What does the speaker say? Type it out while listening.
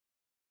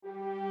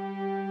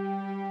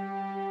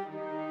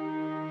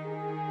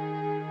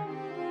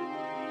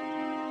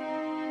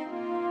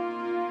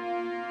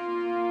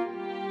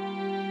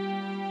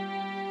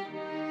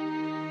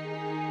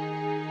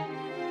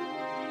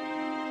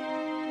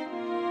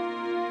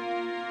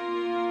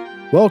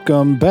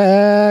Welcome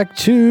back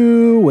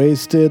to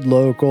Wasted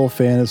Local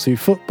Fantasy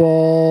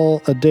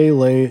Football. A day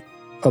late,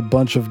 a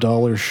bunch of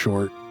dollars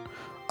short.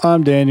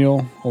 I'm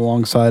Daniel,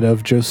 alongside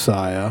of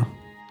Josiah.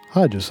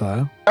 Hi,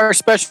 Josiah. Our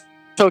special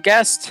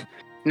guest,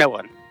 no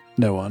one.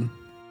 No one.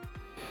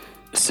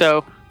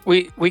 So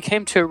we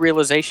came to a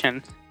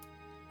realization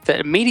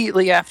that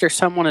immediately after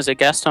someone is a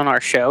guest on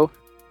our show,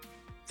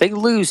 they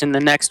lose in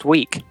the next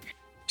week.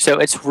 So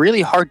it's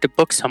really hard to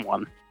book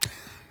someone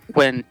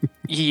when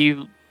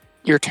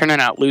you're turning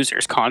out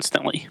losers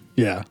constantly.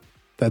 Yeah,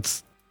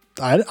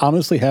 I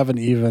honestly haven't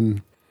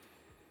even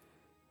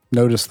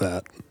noticed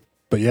that,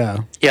 but yeah.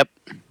 Yep.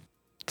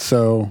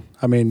 So,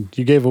 I mean,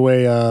 you gave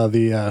away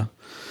the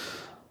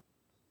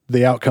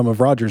outcome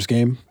of Rogers'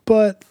 game,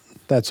 but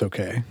that's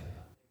okay.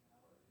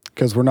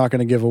 Because we're not going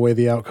to give away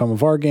the outcome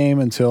of our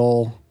game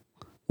until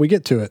we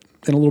get to it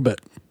in a little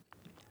bit.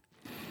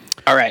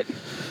 All right.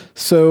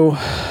 So,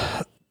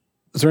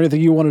 is there anything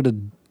you wanted to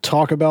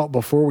talk about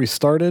before we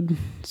started,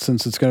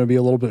 since it's going to be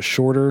a little bit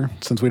shorter,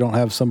 since we don't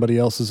have somebody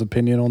else's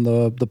opinion on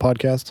the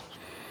podcast?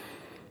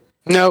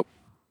 Nope.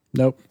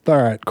 All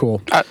right,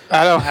 cool. I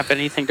don't have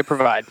anything to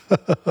provide.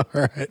 All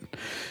right.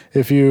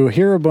 If you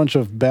hear a bunch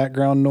of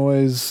background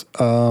noise,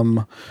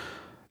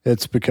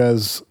 it's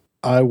because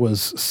I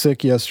was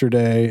sick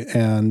yesterday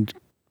and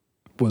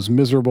was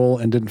miserable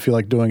and didn't feel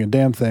like doing a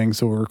damn thing.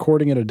 So we're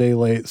recording it a day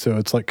late. So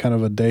it's like kind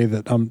of a day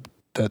that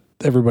that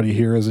everybody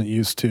here isn't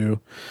used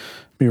to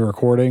me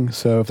recording.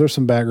 So if there's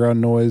some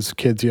background noise,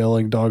 kids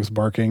yelling, dogs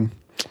barking,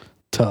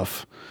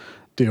 tough.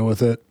 Deal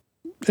with it.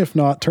 If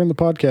not, turn the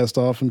podcast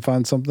off and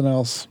find something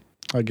else,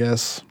 I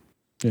guess,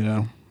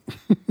 But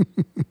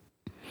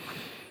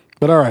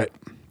all right.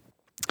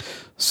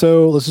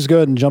 So let's just go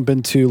ahead and jump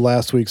into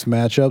last week's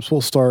matchups.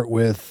 We'll start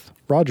with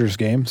Rogers'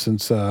 game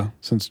since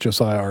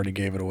Josiah already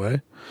gave it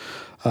away.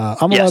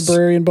 I'm a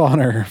Librarian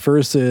Bonner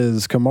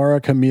versus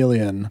Kamara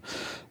Chameleon.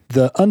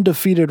 The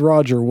undefeated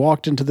Roger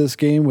walked into this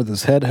game with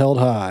his head held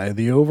high,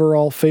 the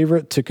overall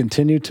favorite to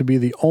continue to be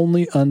the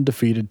only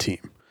undefeated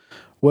team.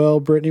 Well,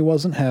 Brittany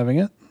wasn't having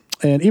it,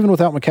 and even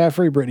without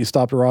McCaffrey, Brittany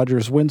stopped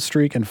Rogers' win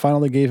streak and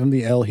finally gave him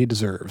the L he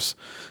deserves,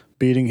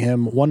 beating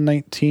him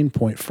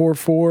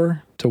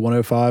 119.44 to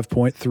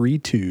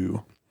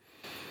 105.32.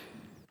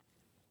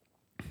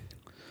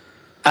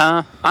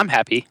 I'm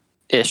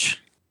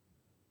happy-ish.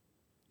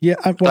 Yeah,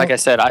 like I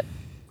said,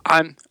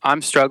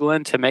 I'm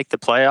struggling to make the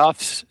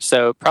playoffs,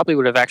 so it probably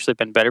would have actually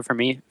been better for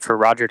me for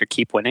Roger to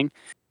keep winning.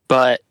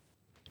 But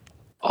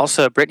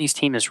also, Brittany's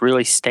team is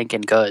really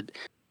stinking good.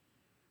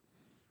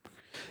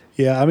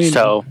 Yeah, I mean,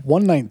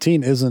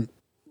 119 isn't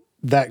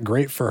that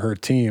great for her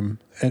team,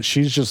 and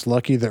she's just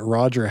lucky that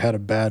Roger had a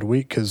bad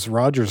week because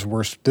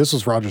this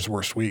was Roger's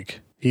worst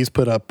week. He's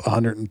put up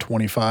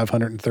 125,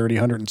 130,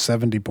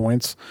 170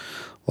 points.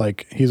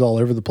 Like, he's all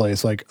over the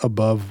place, like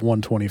above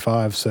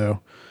 125, so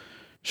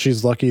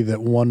she's lucky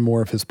that one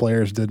more of his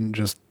players didn't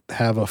just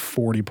have a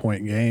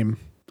 40-point game.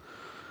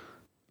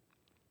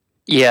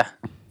 Yeah,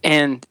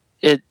 and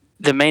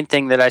the main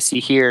thing that I see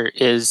here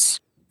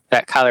is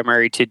that Kyler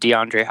Murray to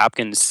DeAndre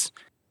Hopkins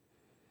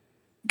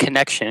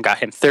connection got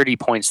him 30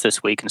 points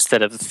this week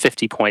instead of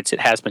 50 points it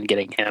has been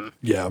getting him.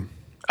 Yeah.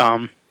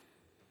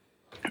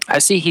 I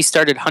see he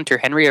started Hunter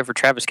Henry over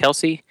Travis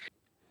Kelce.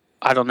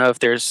 I don't know if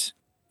there's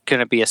going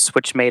to be a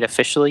switch made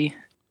officially.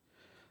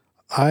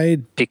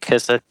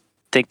 Because I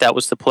think that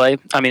was the play.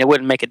 I mean, it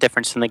wouldn't make a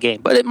difference in the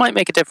game, but it might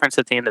make a difference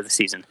at the end of the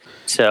season.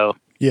 So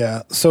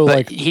yeah, so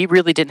he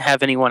really didn't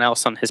have anyone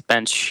else on his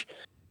bench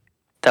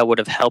that would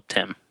have helped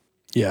him.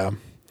 Yeah.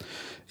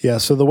 Yeah,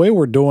 so the way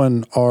we're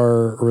doing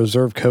our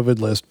reserve COVID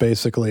list,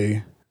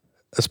 basically,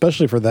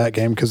 especially for that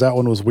game, because that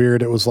one was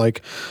weird. It was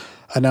like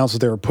announced that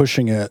they were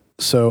pushing it.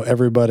 So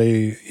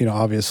everybody,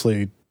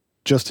 obviously,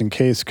 just in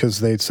case, because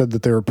they said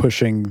that they were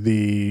pushing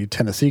the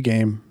Tennessee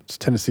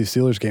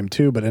Steelers game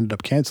too, but ended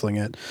up canceling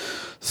it.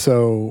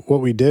 So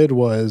what we did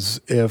was,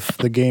 if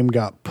the game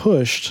got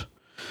pushed,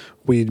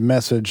 we'd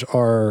message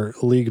our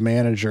league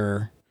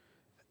manager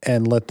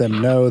and let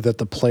them know that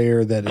the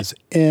player that is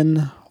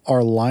in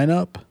our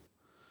lineup,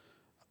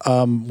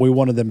 we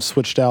wanted them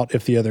switched out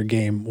if the other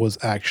game was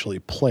actually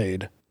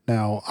played.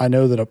 Now, I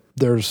know that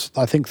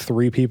I think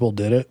 3 people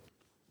did it,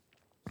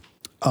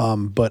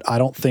 but I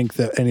don't think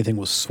that anything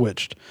was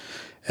switched.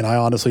 And I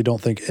honestly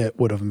don't think it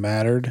would have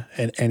mattered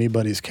in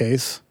anybody's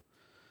case.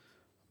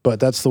 But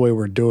that's the way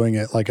we're doing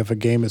it. Like, if a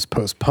game is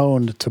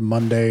postponed to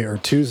Monday or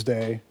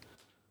Tuesday,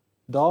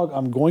 dog,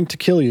 I'm going to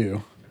kill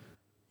you.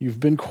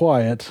 You've been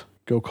quiet.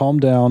 Go calm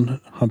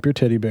down. Hump your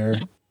teddy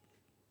bear.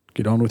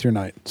 Get on with your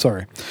night.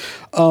 Sorry.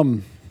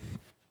 I'm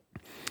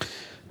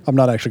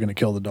not actually going to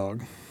kill the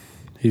dog.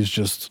 He's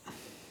just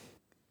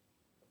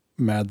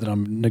mad that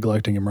I'm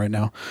neglecting him right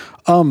now.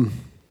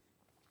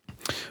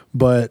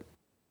 But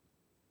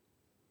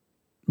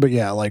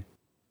yeah, like,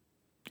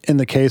 in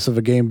the case of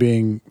a game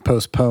being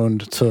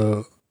postponed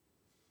to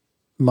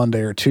Monday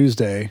or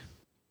Tuesday,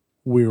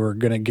 we were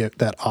going to get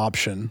that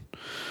option.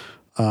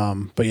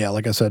 But yeah,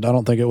 like I said, I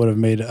don't think it would have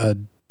made a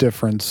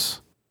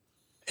difference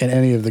in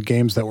any of the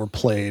games that were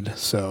played.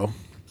 So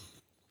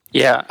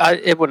Yeah,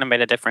 it wouldn't have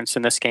made a difference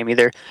in this game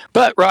either.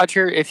 But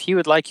Roger, if you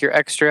would like your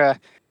extra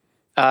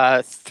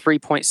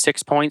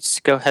 3.6 points,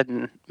 go ahead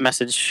and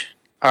message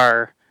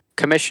our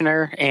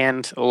commissioner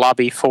and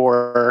lobby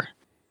for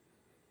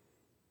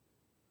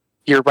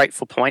your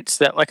rightful points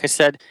that, like I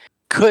said,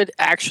 could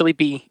actually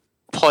be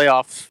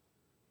playoff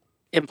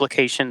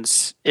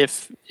implications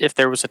if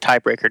there was a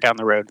tiebreaker down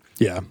the road.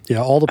 Yeah.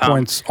 All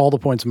the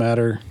points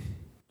matter.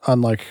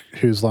 Unlike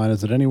whose line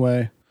is it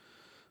anyway?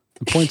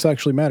 The points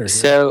actually matter here.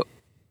 So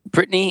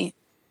Brittany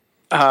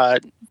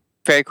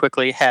very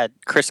quickly had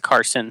Chris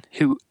Carson,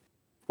 who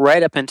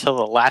right up until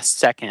the last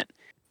second,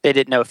 they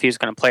didn't know if he was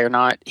going to play or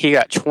not. He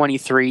got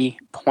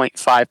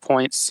 23.5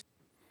 points.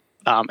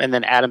 And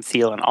then Adam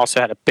Thielen also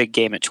had a big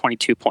game at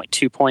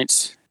 22.2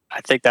 points.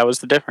 I think that was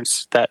the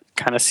difference. That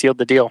kind of sealed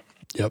the deal.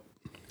 Yep.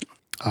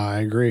 I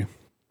agree.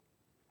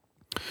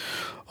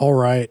 All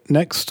right.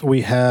 Next,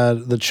 we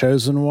had the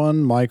chosen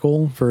one,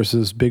 Michael,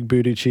 versus Big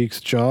Booty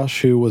Cheeks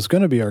Josh, who was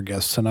going to be our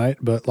guest tonight.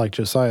 But like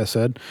Josiah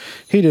said,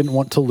 he didn't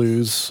want to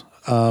lose.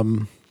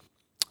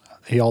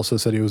 He also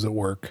said he was at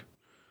work,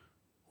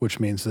 which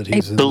means that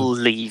he's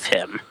believe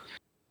him.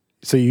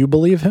 So you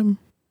believe him?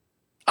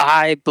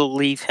 I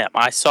believe him.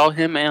 I saw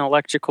him in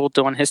electrical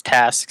doing his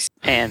tasks,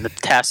 and the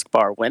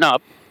taskbar went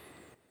up.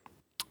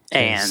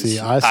 And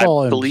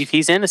I believe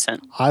he's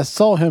innocent. I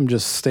saw him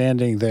just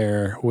standing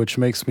there, which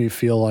makes me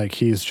feel like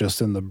he's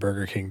just in the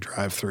Burger King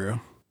drive-thru.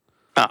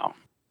 Oh.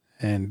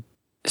 And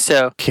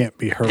so can't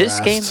be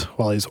harassed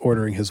while he's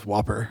ordering his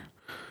Whopper.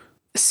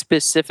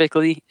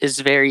 Specifically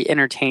is very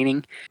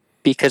entertaining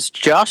because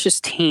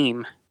Josh's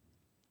team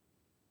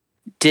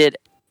did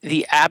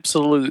the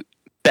absolute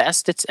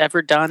best it's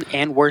ever done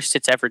and worst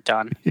it's ever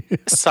done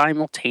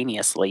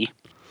simultaneously,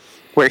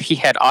 where he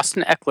had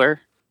Austin Eckler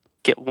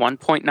get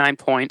 1.9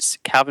 points,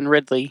 Calvin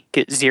Ridley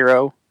get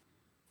 0.0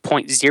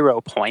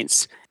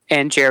 points,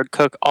 and Jared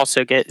Cook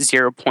also get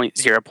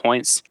 0.0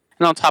 points.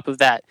 And on top of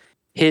that,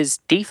 his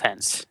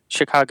defense,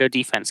 Chicago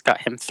defense,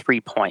 got him 3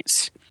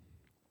 points.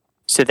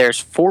 So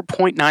there's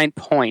 4.9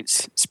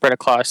 points spread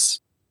across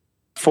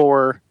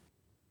 4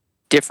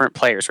 different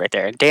players right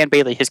there. And Dan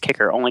Bailey, his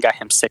kicker, only got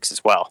him 6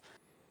 as well.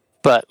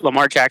 But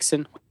Lamar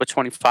Jackson with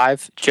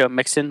 25, Joe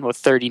Mixon with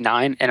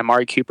 39, and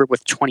Amari Cooper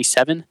with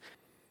 27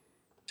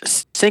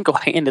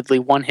 single-handedly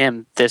won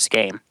him this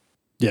game.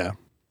 Yeah.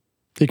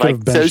 He could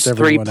have benched those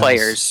 3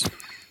 players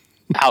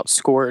else.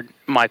 outscored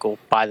Michael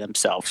by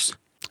themselves.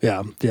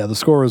 Yeah. The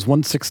score was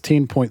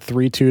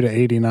 116.32 to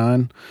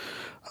 89.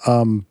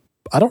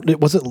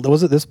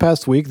 Was it this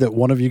past week that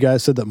one of you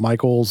guys said that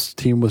Michael's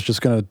team was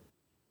just going to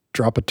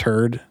drop a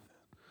turd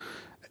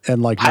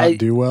and not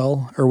do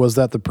well, or was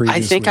that the previous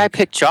I think week? I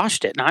picked Josh,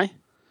 didn't I?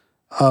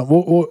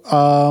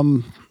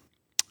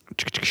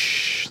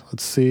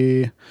 Let's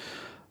see.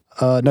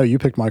 No, you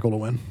picked Michael to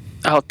win.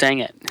 Oh, dang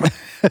it.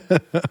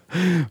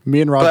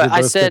 Me and Roger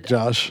both picked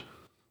Josh.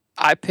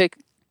 I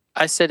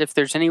said if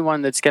there's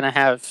anyone that's going to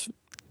have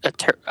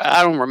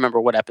I don't remember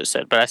what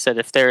episode, but I said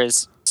if there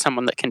is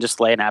someone that can just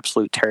lay an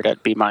absolute turd,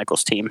 it'd be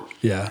Michael's team.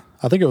 Yeah,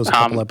 I think it was a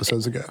couple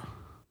episodes ago.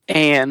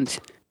 And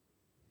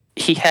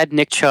he had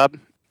Nick Chubb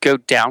go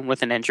down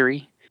with an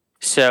injury,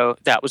 so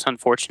that was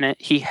unfortunate.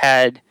 He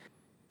had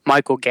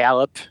Michael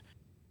Gallup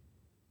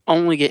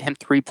only get him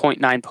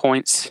 3.9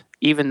 points,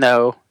 even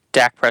though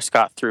Dak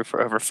Prescott threw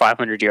for over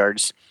 500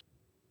 yards.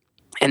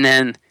 And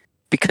then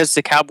because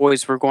the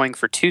Cowboys were going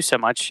for 2 so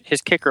much,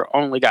 his kicker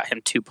only got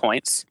him 2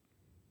 points.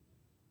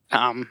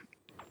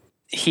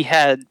 He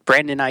had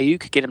Brandon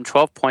Ayuk get him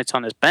 12 points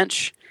on his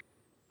bench.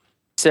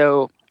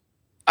 So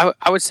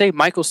I would say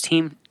Michael's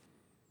team,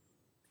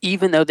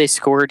 even though they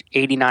scored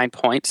 89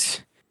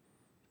 points,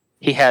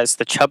 he has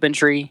the Chubb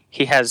injury,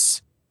 he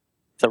has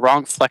the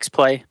wrong flex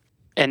play,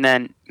 and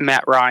then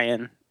Matt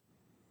Ryan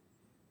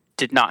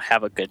did not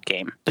have a good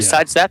game.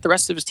 Besides that, the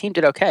rest of his team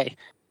did okay.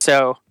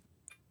 So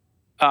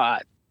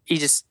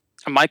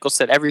Michael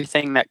said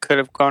everything that could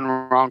have gone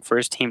wrong for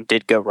his team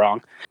did go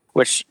wrong,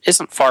 which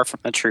isn't far from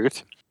the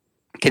truth,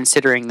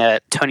 considering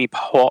that Tony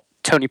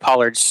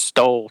Pollard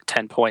stole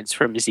 10 points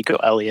from Ezekiel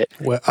Elliott.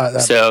 Well,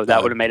 that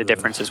would have made a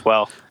difference as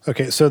well.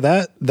 Okay, so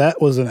that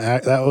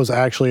was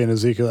actually an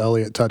Ezekiel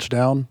Elliott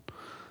touchdown.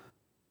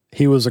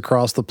 He was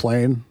across the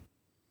plane.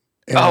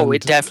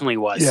 It definitely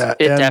was. Yeah,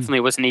 it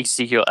definitely was an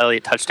Ezekiel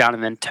Elliott touchdown,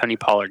 and then Tony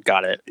Pollard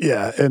got it.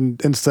 Yeah, and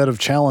instead of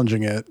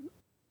challenging it,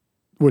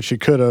 which he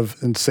could have,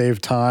 and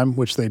saved time,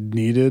 which they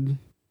needed.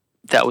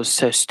 That was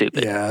so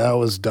stupid. Yeah, that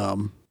was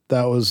dumb.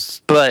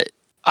 But,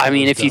 I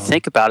mean, if you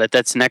think about it,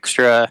 that's an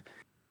extra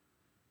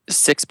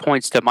 6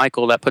 points to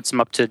Michael. That puts him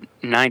up to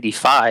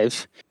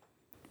 95.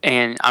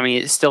 And, I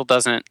mean, it still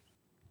doesn't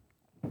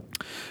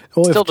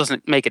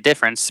make a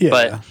difference. Yeah.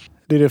 But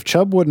dude, if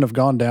Chubb wouldn't have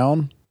gone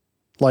down,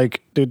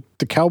 the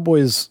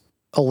Cowboys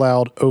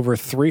allowed over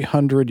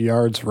 300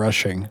 yards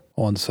rushing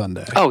on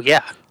Sunday. Oh,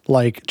 yeah.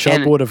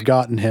 Chubb would have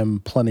gotten him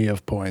plenty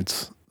of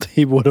points.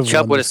 He would have.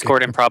 Chubb would have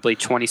scored him probably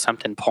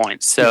 20-something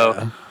points. So,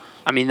 yeah.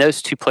 I mean,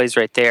 those 2 plays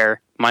right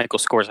there, Michael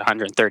scores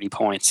 130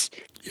 points.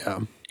 Yeah.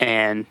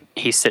 And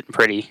he's sitting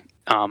pretty.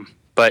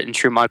 But but in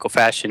true Michael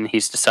fashion,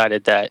 he's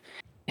decided that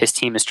his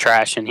team is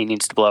trash and he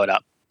needs to blow it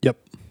up. Yep.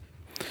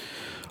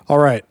 All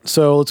right,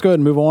 so let's go ahead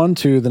and move on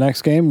to the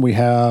next game. We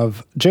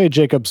have Jay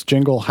Jacobs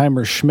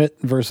Jingleheimer Schmidt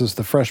versus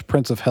the Fresh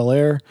Prince of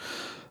Hell-Air.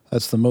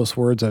 That's the most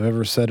words I've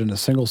ever said in a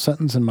single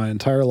sentence in my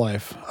entire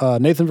life.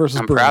 Nathan versus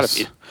I'm Bruce. proud of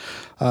you.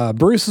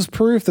 Bruce's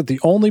proof that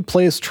the only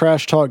place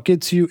trash talk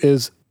gets you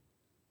is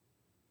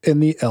in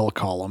the L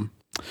column.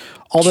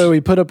 Although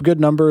he put up good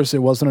numbers,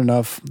 it wasn't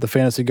enough. The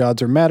fantasy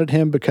gods are mad at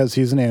him because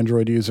he's an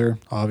Android user,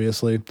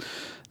 obviously.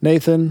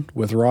 Nathan,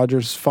 with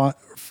Rogers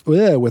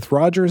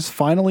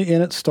finally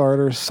in at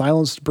starter,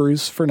 silenced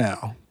Bruce for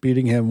now,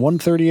 beating him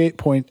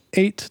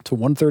 138.8 to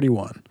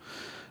 131.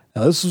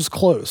 Now, this was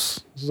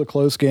close. This is a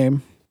close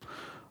game.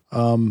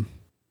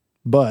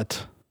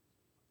 But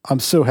I'm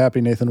so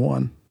happy Nathan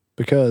won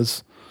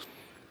because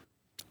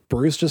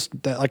Bruce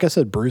like I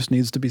said, Bruce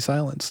needs to be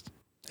silenced.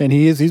 And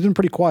he's been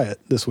pretty quiet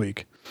this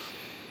week.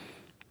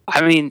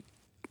 I mean,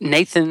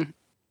 Nathan's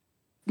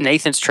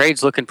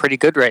trade's looking pretty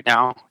good right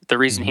now. The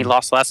reason he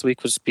lost last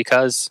week was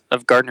because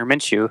of Gardner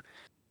Minshew.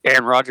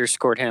 Aaron Rodgers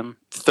scored him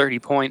 30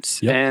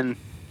 points, and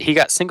he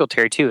got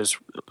Singletary too,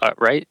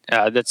 right?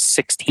 That's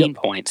 16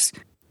 points.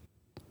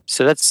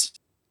 So that's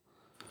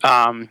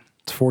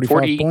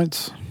 45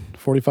 points.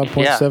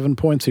 45.7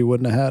 points he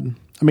wouldn't have had.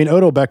 I mean,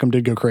 Odell Beckham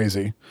did go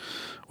crazy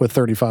with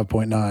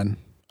 35.9.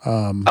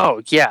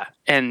 Oh, yeah.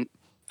 And,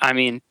 I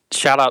mean,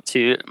 shout out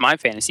to my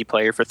fantasy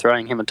player for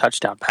throwing him a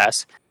touchdown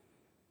pass.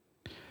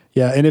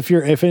 Yeah, and if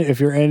you're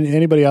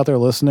anybody out there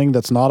listening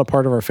that's not a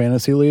part of our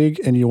fantasy league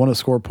and you want to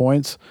score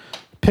points,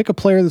 pick a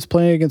player that's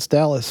playing against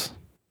Dallas.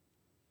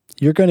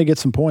 You're going to get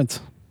some points.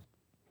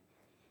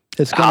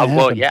 It's going to happen.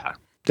 Well, yeah.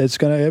 It's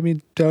going to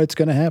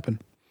happen.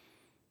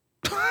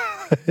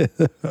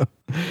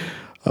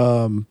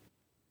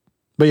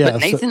 But yeah,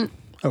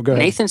 but go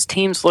ahead. Nathan's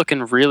team's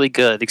looking really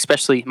good,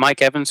 especially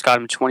Mike Evans got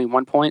him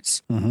 21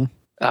 points. Mm-hmm.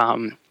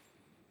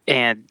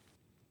 And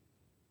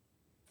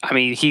I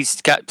mean,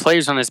 he's got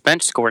players on his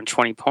bench scoring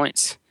 20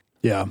 points.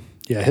 Yeah.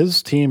 Yeah.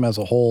 His team as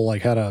a whole,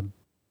 had a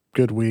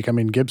good week. I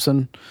mean,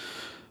 Gibson,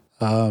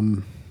 I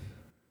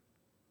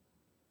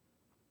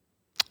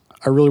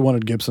really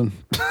wanted Gibson.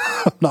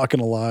 I'm not going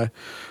to lie.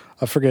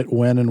 I forget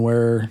when and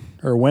where,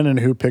 or when and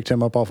who picked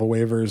him up off of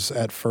waivers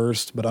at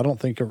first, but I don't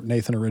think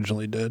Nathan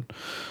originally did.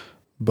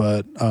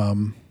 But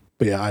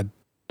yeah,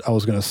 I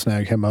was going to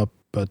snag him up,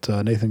 but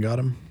Nathan got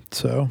him.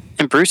 So,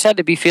 and Bruce had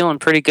to be feeling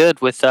pretty good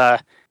with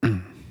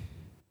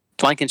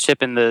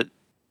Blankenship in the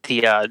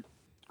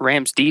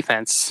Rams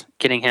defense,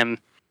 getting him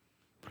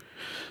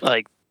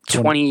like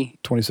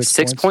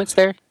 26 points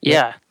there.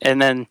 Yeah. And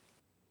then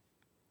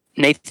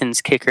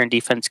Nathan's kicker and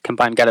defense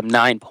combined got him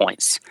 9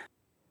 points.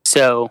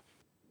 So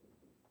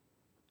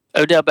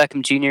Odell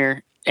Beckham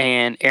Jr.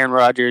 and Aaron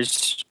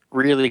Rodgers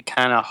really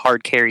kind of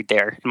hard carried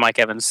there, and Mike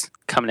Evans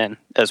coming in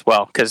as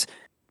well. Because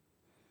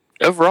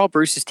overall,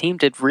 Bruce's team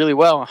did really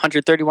well.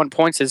 131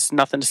 points is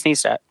nothing to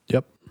sneeze at.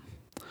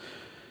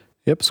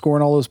 Yep,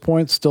 scoring all those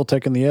points, still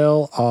taking the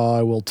L.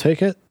 I will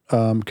take it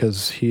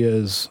because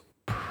he's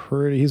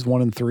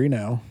 1-3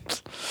 now.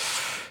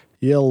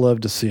 You'll love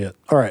to see it.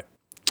 All right.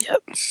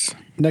 Yep.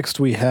 Next,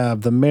 we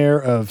have the mayor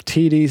of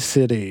TD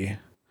City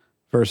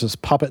versus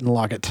Poppet and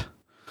Lockett.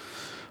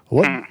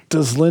 What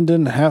does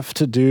Linden have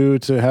to do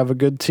to have a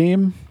good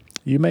team,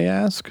 you may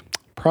ask?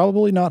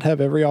 Probably not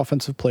have every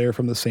offensive player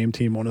from the same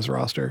team on his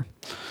roster.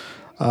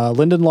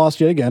 Linden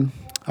lost yet again.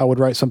 I would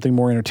write something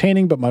more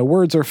entertaining, but my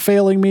words are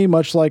failing me,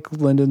 much like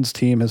Linden's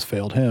team has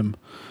failed him.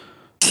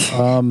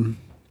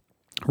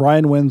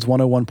 Ryan wins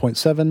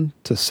 101.7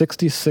 to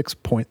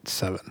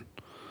 66.7.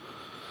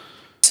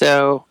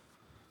 So,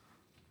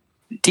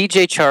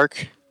 DJ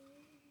Chark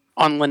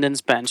on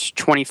Linden's bench,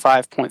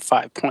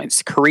 25.5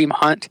 points. Kareem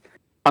Hunt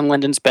on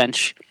Linden's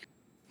bench,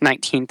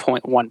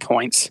 19.1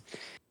 points.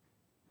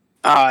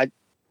 That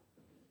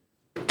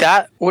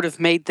would have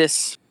made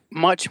this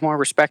much more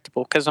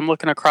respectable because I'm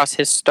looking across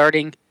his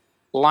starting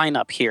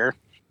lineup here,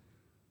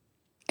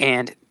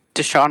 and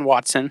Deshaun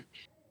Watson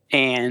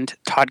and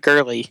Todd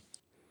Gurley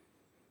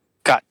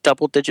got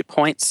double-digit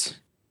points.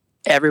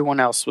 Everyone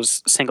else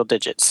was single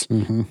digits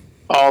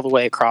all the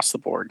way across the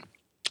board.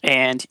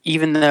 And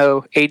even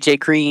though AJ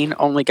Green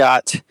only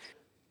got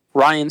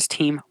Ryan's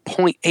team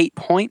 0.8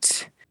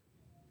 points,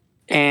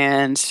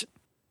 and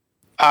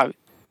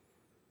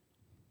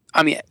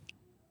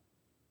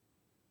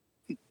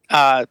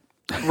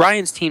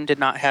Ryan's team did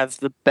not have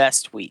the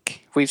best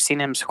week. We've seen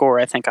him score,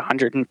 I think,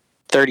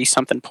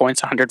 130-something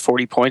points,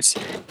 140 points.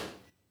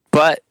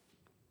 But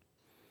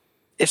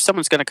if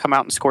someone's going to come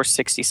out and score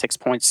 66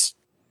 points,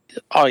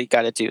 all you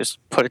got to do is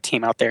put a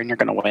team out there and you're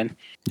going to win.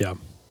 Yeah.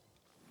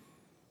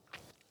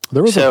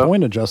 There was a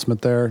point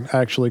adjustment there,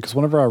 actually, because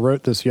whenever I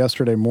wrote this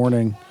yesterday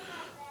morning,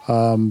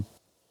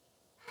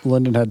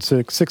 Linden had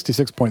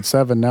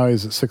 66.7. Now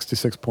he's at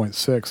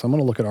 66.6. I'm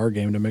going to look at our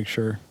game to make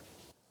sure.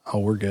 Oh,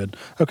 we're good.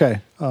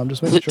 Okay,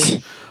 just making sure.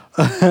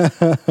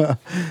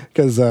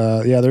 Because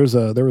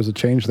there was a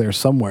change there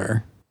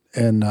somewhere,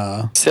 and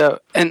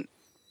and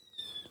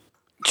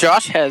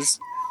Josh has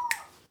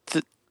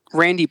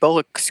Randy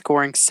Bullock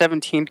scoring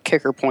 17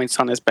 kicker points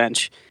on his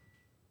bench.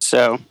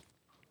 So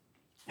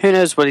who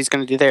knows what he's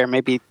going to do there?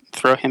 Maybe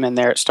throw him in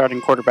there at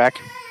starting quarterback.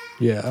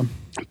 Yeah.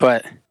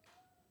 But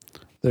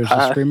there's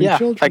the screaming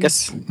children. I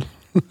guess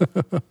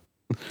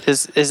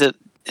is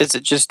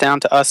it just down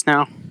to us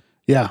now?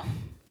 Yeah.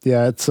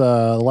 It's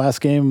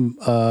last game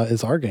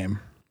is our game.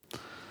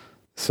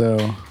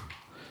 So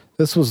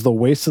this was the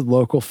Wasted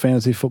Local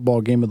Fantasy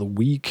Football Game of the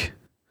Week.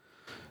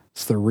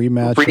 It's the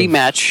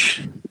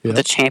rematch of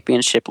the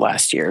championship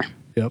last year.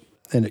 Yep,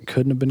 and it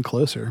couldn't have been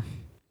closer.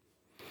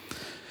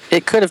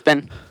 It could have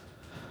been.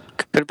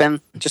 Could have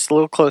been just a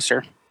little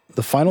closer.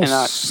 The final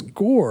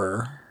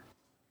score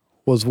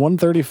was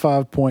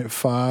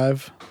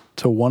 135.5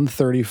 to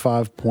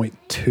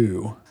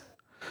 135.2.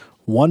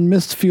 One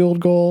missed field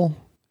goal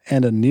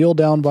and a kneel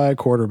down by a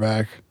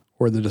quarterback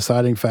were the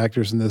deciding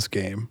factors in this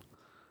game.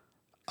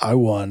 I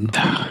won.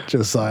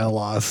 Josiah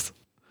lost.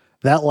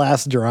 That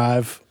last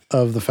drive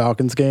of the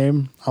Falcons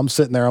game, I'm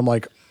sitting there, I'm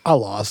like, I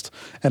lost.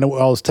 And I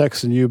was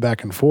texting you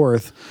back and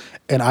forth,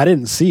 and I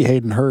didn't see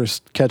Hayden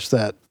Hurst catch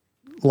that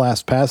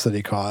last pass that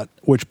he caught,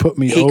 which put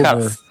me over. Caught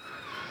a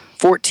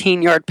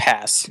 14-yard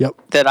pass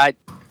that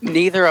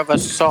neither of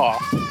us saw.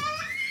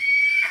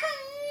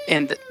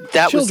 And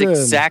that was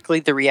exactly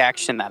the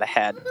reaction that I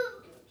had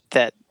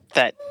that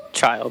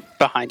child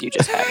behind you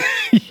just had.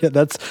 Yeah,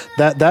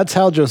 that's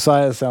how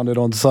Josiah sounded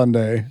on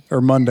Sunday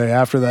or Monday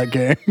after that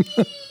game.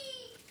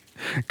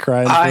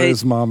 Crying for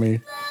his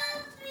mommy.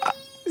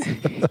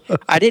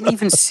 I didn't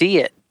even see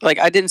it. Like,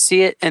 I didn't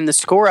see it, and the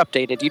score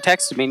updated. You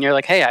texted me, and you're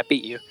like, hey, I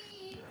beat you.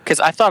 Because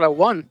I thought I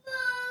won.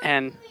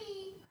 And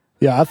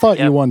yeah, I thought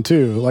you won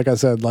too. Like I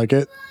said,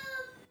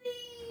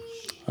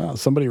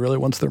 somebody really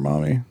wants their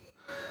mommy.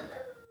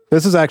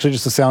 This is actually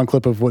just a sound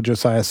clip of what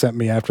Josiah sent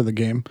me after the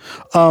game.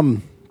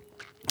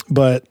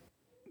 But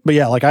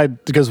yeah,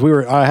 because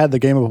I had the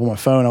game up on my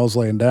phone. I was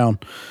laying down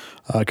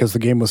because the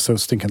game was so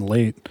stinking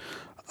late.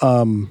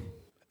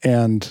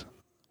 And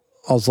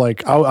I was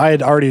like, I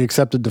had already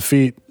accepted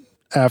defeat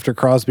after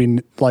Crosby.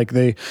 Like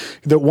the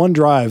one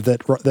drive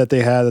that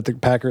they had, that the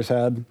Packers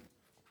had,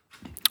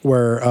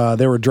 where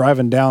they were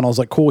driving down. I was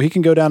like, cool, he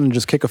can go down and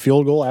just kick a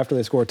field goal after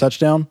they score a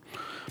touchdown.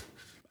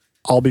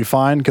 I'll be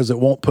fine because it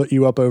won't put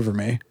you up over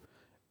me.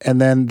 And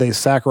then they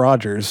sack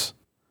Rodgers,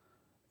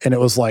 and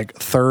it was like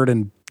 3rd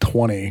and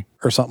 20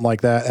 or something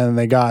like that. And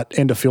they got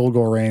into field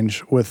goal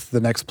range with the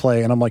next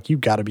play. And I'm like, you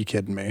got to be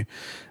kidding me.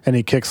 And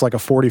he kicks like a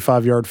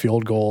 45-yard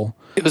field goal.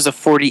 It was a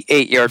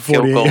 48-yard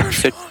field goal.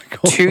 So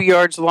 2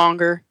 yards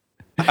longer,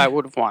 I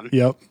would have won.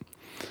 Yep.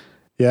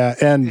 Yeah.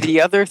 And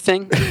the other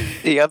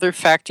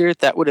factor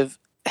that would have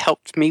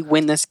helped me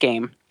win this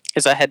game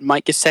is I had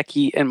Mike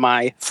Gesicki in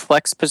my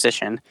flex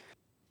position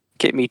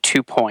get me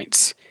 2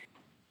 points.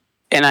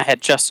 And I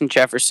had Justin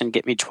Jefferson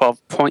get me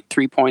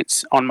 12.3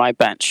 points on my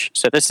bench.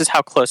 So this is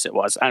how close it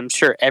was. I'm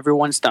sure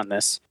everyone's done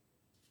this,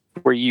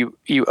 where you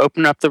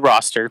open up the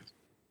roster,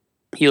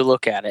 you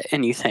look at it,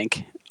 and you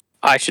think,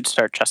 I should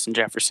start Justin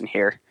Jefferson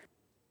here.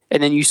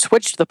 And then you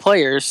switch the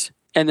players,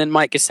 and then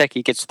Mike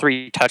Gesicki gets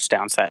 3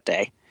 touchdowns that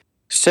day.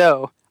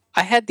 So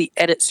I had the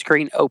edit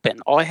screen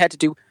open. All I had to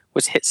do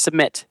was hit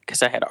submit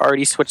because I had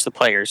already switched the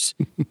players.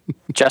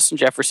 Justin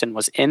Jefferson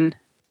was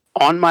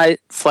on my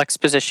flex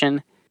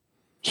position.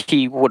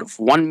 He would have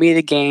won me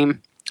the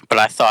game, but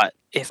I thought,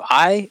 if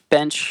I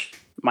bench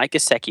Mike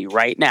Gesicki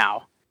right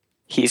now,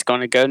 he's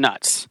going to go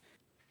nuts.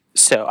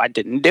 So I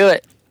didn't do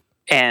it,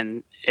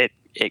 and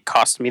it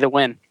cost me the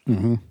win.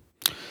 Mm-hmm.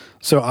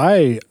 So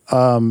I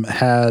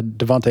had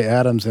Davante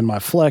Adams in my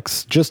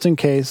flex just in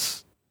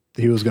case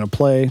he was going to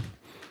play,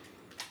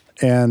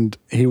 and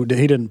he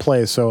didn't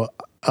play. So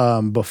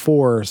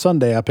before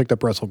Sunday, I picked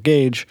up Russell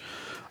Gage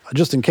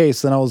just in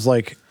case. Then I was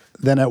like,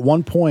 then at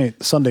one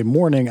point Sunday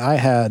morning, I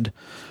had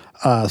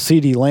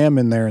CeeDee Lamb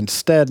in there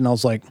instead, and I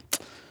was like,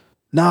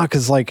 nah,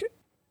 because at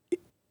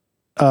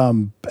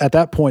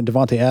that point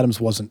Davante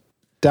Adams wasn't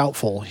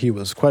doubtful; he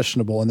was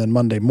questionable. And then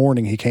Monday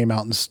morning he came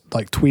out and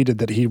tweeted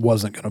that he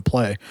wasn't going to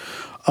play.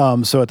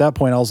 So at that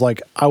point I was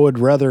like, I would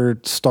rather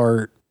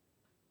start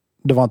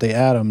Davante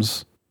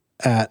Adams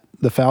at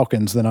the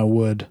Falcons than I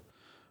would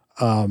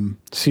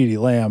CeeDee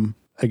Lamb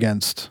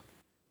against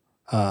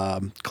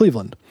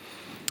Cleveland.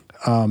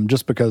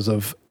 Just because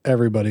of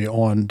everybody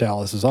on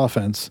Dallas's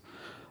offense.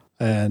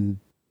 And,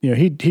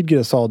 he'd get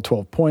a solid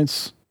 12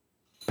 points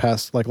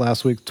past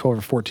last week, 12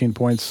 or 14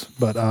 points.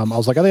 But I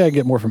was like, I think I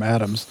get more from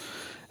Adams.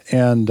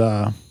 And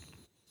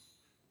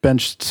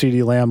benched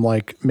CeeDee Lamb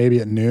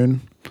maybe at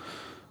noon.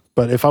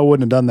 But if I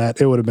wouldn't have done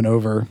that, it would have been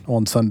over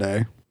on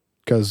Sunday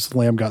because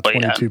Lamb got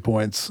 22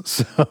 points.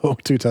 So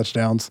 2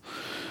 touchdowns.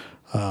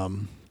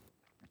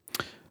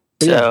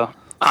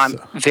 I'm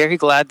very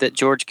glad that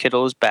George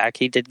Kittle is back.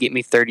 He did get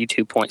me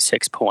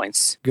 32.6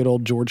 points. Good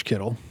old George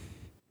Kittle.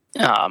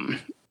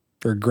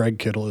 Or Greg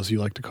Kittle, as you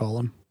like to call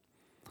him.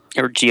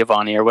 Or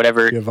Giovanni, or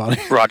whatever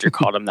Roger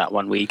called him that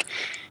one week.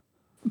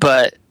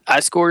 But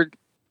I scored.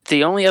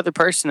 The only other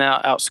person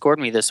that outscored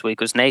me this week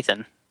was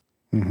Nathan.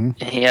 Mm-hmm.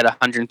 He had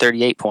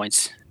 138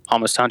 points,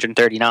 almost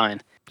 139.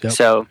 Yep.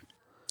 So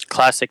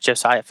classic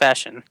Josiah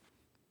fashion,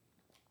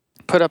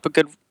 put up a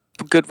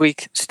good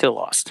week, still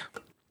lost.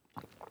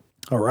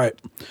 All right.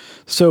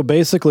 So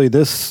basically,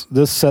 this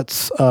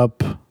sets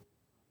up.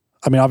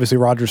 I mean, obviously,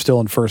 Roger's still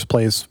in first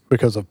place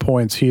because of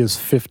points. He is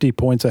 50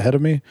 points ahead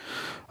of me,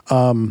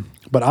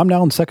 but I'm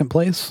now in second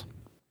place.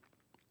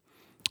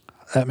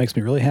 That makes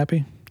me really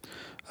happy.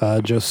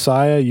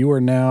 Josiah, you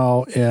are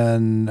now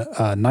in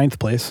ninth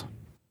place.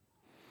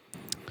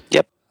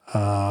 Yep.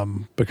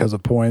 Because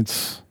of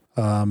points.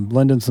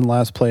 Lyndon's in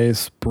last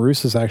place.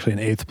 Bruce is actually in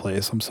eighth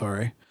place. I'm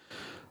sorry.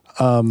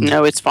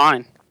 No, it's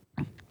fine.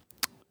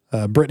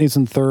 Brittany's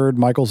in third.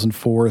 Michael's in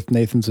fourth.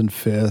 Nathan's in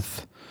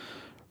fifth.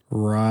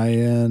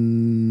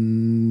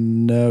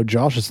 Ryan, no,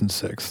 Josh is in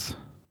sixth.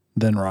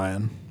 Then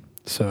Ryan.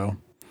 So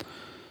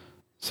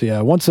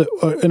yeah,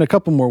 in a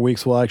couple more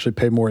weeks, we'll actually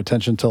pay more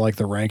attention to like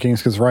the rankings,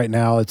 because right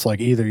now it's like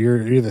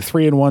you're either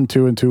 3-1,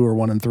 2-2, or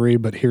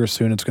 1-3. But here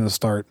soon it's going to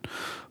start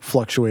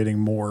fluctuating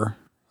more,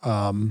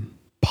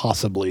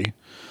 possibly,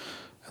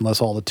 unless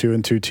all the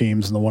 2-2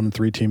 teams and the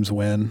 1-3 teams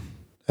win,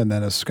 and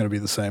then it's going to be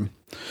the same.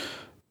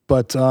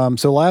 But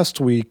so last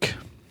week,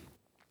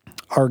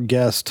 our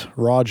guest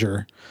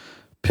Roger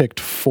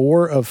picked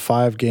 4 of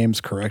 5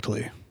 games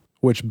correctly,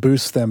 which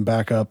boosts them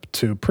back up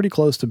to pretty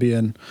close to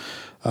being.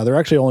 They're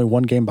actually only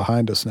 1 game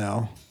behind us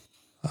now.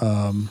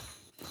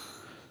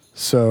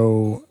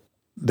 So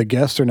the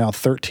guests are now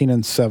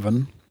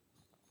 13-7.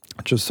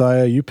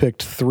 Josiah, you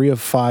picked 3 of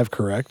 5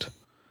 correct.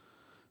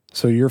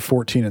 So you're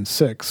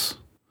 14-6.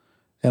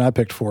 And I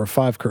picked 4 of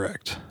 5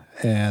 correct.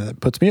 And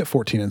it puts me at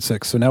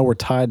 14-6. So now we're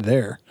tied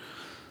there.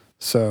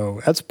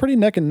 So that's pretty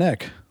neck and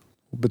neck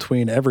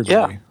between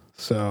everybody. Yeah.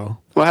 So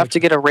we'll have to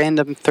get a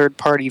random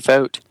third-party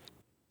vote.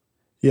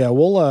 Yeah,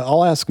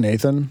 I'll ask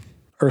Nathan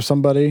or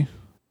somebody,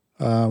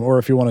 or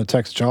if you want to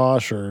text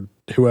Josh or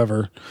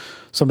whoever,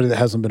 somebody that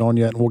hasn't been on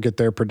yet, and we'll get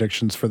their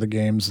predictions for the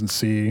games and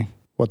see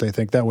what they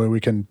think. That way we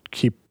can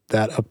keep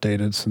that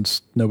updated,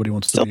 since nobody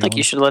wants to. Still think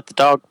you should let the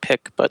dog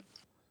pick, but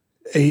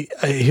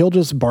he'll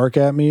just bark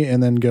at me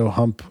and then go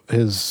hump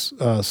his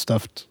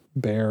stuffed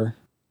bear,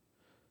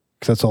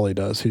 because that's all he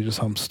does. He just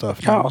humps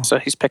stuff. So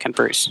he's picking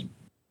Bruce.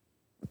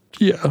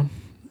 Yeah.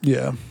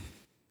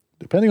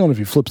 Depending on if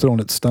he flips it on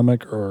its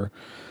stomach or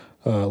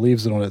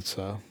leaves it on its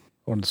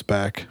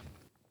back.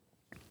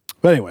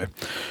 But anyway,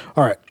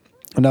 all right.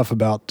 Enough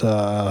about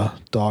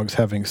dogs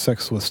having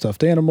sex with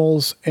stuffed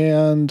animals,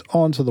 and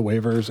on to the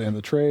waivers and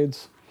the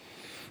trades.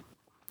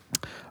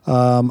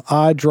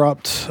 I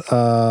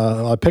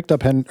picked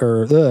up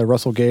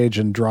Russell Gage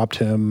and dropped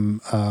him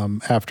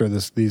after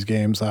these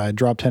games. I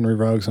dropped Henry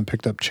Ruggs and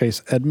picked up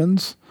Chase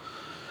Edmonds.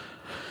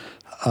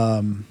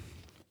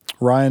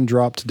 Ryan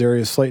dropped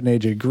Darius Slayton,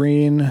 AJ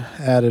Green,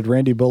 added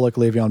Randy Bullock,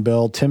 Le'Veon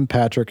Bell, Tim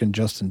Patrick, and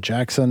Justin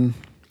Jackson.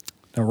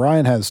 Now,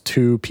 Ryan has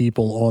 2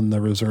 people on the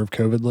reserve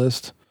COVID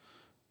list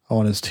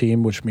on his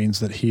team, which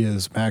means that he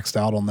is maxed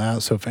out on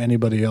that. So if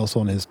anybody else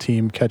on his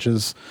team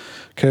catches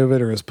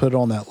COVID or is put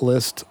on that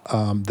list,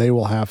 they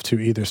will have to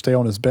either stay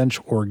on his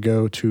bench or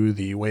go to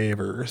the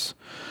waivers,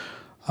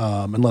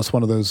 unless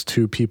one of those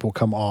 2 people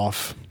come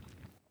off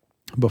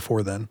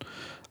before then.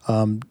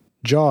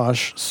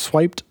 Josh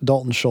swiped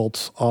Dalton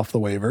Schultz off the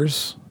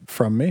waivers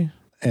from me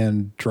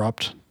and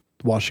dropped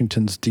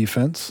Washington's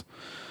defense.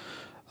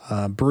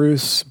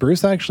 Bruce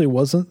actually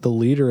wasn't the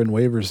leader in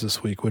waivers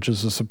this week, which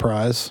is a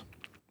surprise.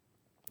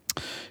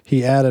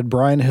 He added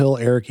Brian Hill,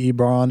 Eric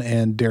Ebron,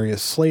 and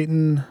Darius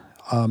Slayton.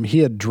 He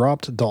had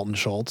dropped Dalton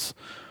Schultz,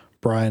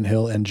 Brian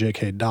Hill, and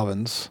J.K.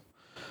 Dobbins.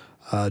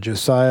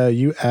 Josiah,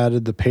 you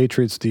added the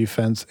Patriots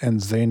defense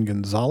and Zane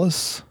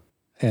Gonzalez,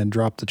 and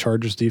dropped the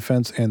Chargers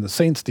defense and the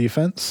Saints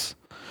defense.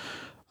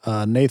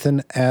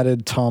 Nathan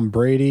added Tom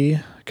Brady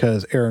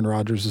because Aaron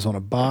Rodgers is on a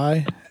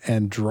bye,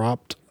 and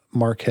dropped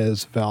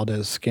Marquez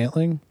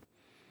Valdez-Scantling.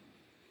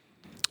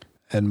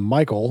 And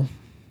Michael,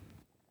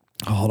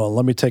 hold on,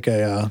 let me take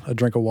a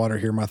drink of water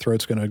here. My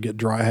throat's going to get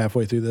dry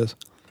halfway through this.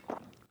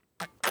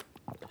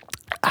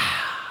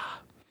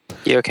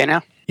 You okay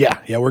now? Yeah,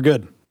 we're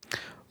good.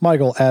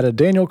 Michael added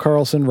Daniel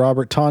Carlson,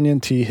 Robert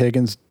Tonyan, T.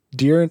 Higgins,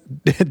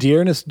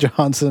 Dearness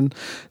Johnson,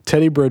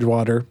 Teddy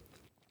Bridgewater,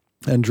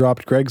 and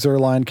dropped Greg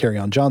Zuerlein,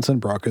 Kerryon Johnson,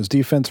 Broncos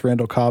defense,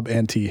 Randall Cobb,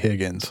 and T.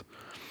 Higgins.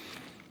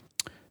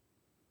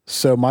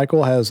 So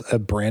Michael has a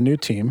brand new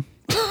team.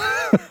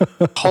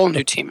 Whole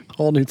new team.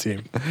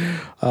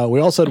 We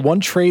also had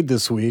one trade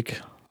this week.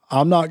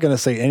 I'm not going to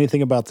say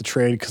anything about the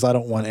trade because I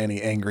don't want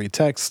any angry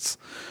texts.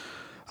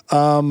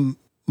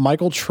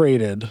 Michael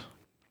traded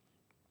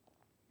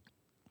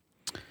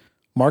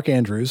Mark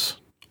Andrews,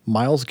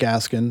 Myles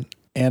Gaskin,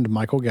 and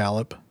Michael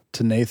Gallup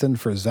to Nathan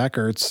for Zach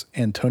Ertz,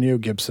 Antonio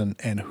Gibson,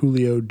 and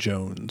Julio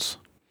Jones.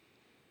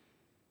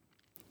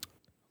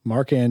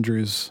 Mark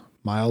Andrews,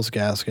 Myles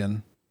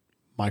Gaskin,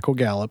 Michael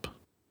Gallup.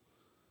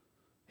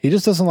 He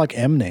just doesn't like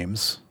M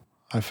names.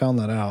 I found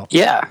that out.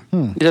 Yeah.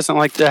 He doesn't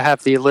like to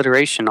have the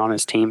alliteration on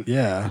his team.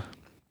 Yeah.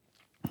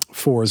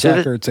 For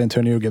Zach Ertz,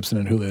 Antonio Gibson,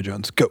 and Julio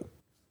Jones. Go.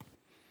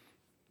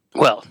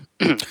 Well,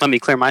 let me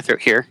clear my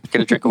throat here.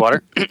 Get a drink of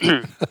water.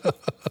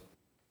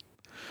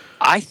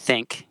 I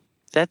think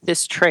that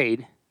this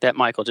trade that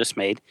Michael just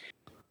made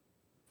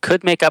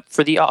could make up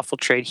for the awful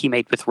trade he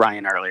made with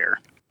Ryan earlier.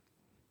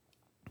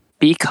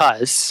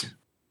 Because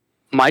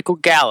Michael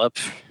Gallup,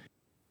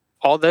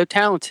 although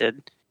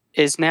talented,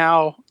 is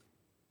now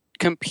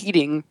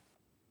competing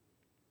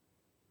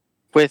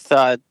with,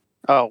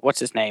 what's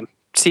his name?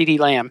 CeeDee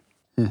Lamb.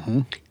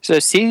 Mm-hmm. So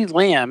CeeDee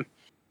Lamb,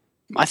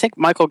 I think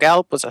Michael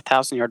Gallup was a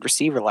 1,000-yard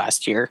receiver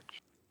last year.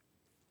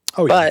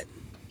 Oh, yeah. But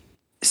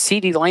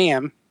CeeDee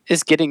Lamb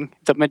is getting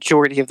the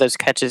majority of those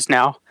catches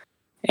now.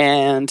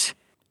 And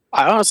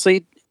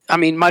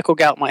Michael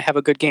Gallup might have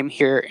a good game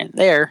here and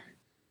there,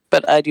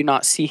 but I do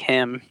not see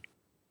him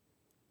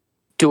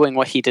doing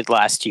what he did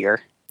last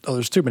year. Oh,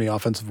 there's too many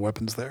offensive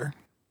weapons there.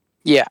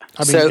 Yeah.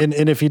 I mean,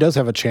 and if he does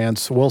have a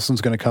chance,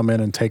 Wilson's going to come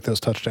in and take those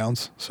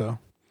touchdowns. So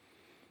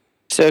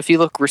if you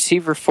look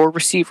receiver for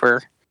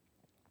receiver,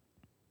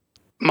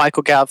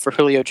 Michael Gallup for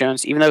Julio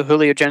Jones, even though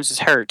Julio Jones is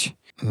hurt,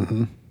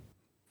 mm-hmm.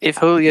 if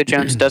Julio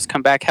Jones does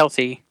come back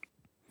healthy,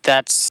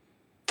 that's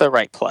the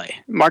right play.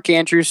 Mark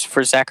Andrews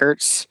for Zach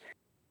Ertz.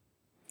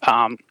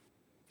 I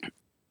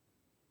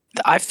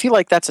feel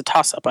like that's a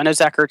toss-up. I know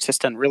Zach Ertz has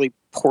done really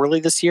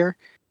poorly this year,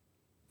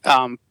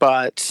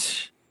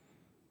 but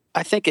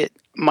I think it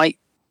might.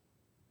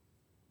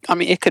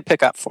 It could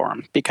pick up for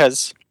him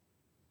because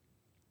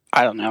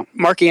I don't know.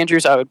 Mark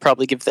Andrews, I would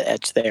probably give the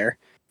edge there.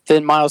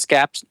 Then Myles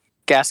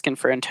Gaskin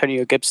for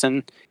Antonio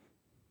Gibson.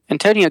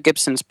 Antonio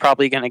Gibson's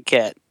probably going to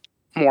get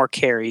more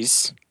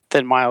carries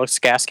than Myles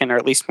Gaskin, or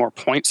at least more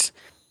points,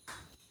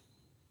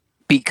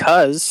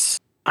 because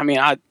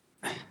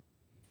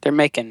they're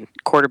making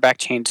quarterback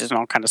changes and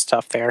all kind of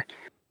stuff there.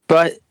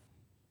 But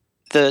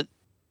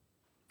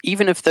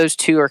even if those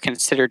two are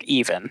considered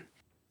even,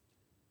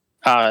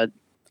 I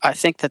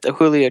think that the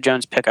Julio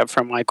Jones pickup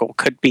from Michael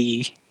could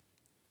be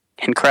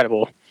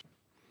incredible,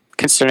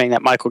 considering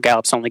that Michael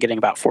Gallup's only getting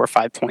about 4 or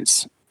 5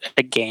 points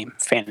a game,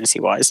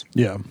 fantasy-wise.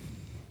 Yeah.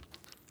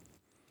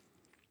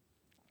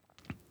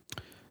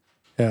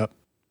 Yeah.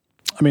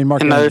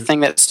 Another thing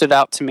that stood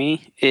out to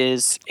me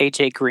is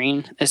AJ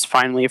Green is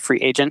finally a free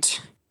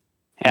agent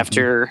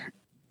after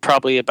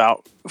probably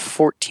about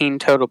 14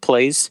 total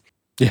plays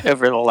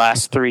over the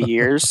last 3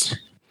 years.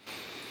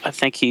 I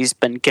think he's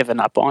been given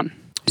up on.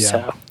 Yeah,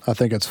 so. I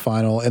think it's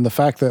final. And the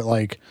fact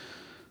that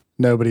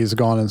nobody's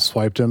gone and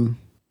swiped him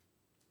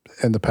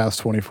in the past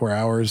 24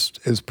 hours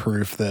is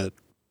proof that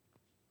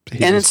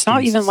it's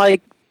not even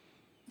like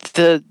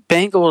the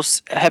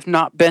Bengals have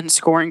not been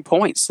scoring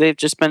points. They've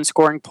just been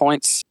scoring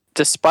points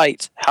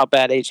despite how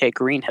bad AJ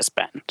Green has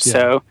been. Yeah.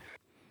 So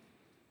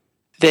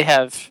they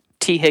have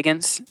T.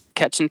 Higgins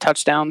catching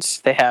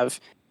touchdowns. They have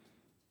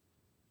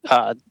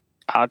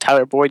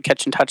Tyler Boyd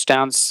catching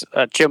touchdowns.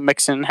 Joe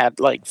Mixon had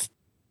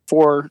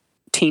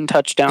 14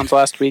 touchdowns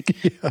last week.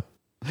 Yeah.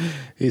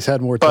 He's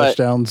had more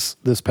touchdowns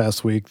this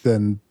past week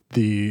than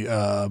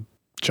the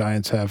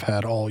Giants have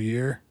had all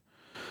year.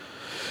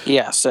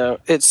 Yeah, so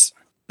it's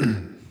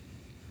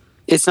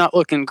not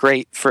looking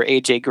great for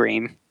AJ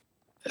Green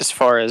as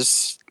far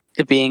as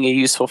it being a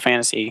useful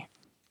fantasy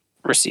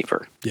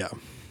receiver. Yeah.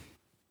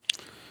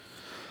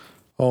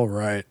 All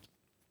right.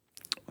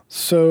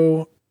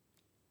 So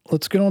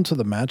let's get on to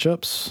the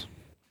matchups.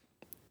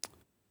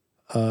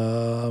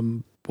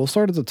 We'll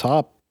start at the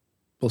top.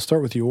 We'll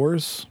start with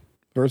yours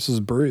versus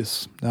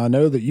Bruce. Now, I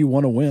know that you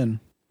want to win,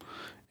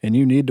 and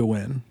you need to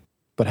win.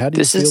 But how do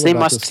you feel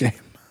about this game?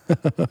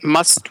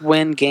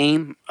 Must-win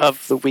game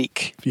of the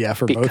week. Yeah,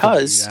 for both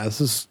of you. Yeah, this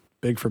is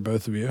big for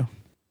both of you.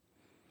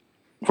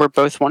 We're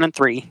both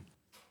 1-3.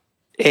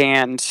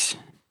 And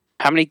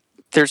how many?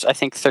 There's, I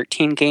think,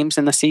 13 games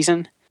in the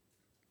season.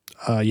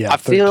 Yeah, I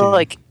 13.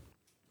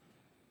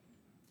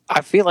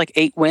 feel like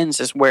 8 wins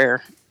is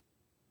where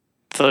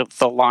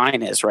the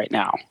line is right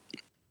now.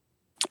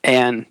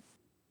 And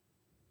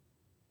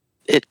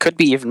it could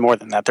be even more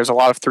than that. There's a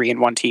lot of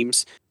 3-1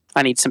 teams.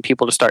 I need some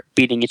people to start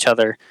beating each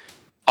other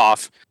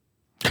off.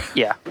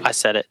 Yeah, I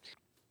said it.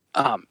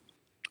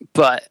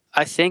 But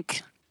I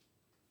think,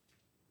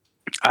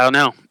 I don't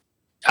know.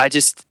 I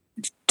just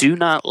do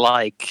not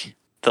like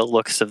the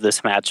looks of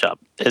this matchup.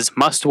 As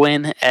must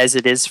win as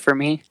it is for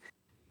me,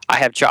 I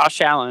have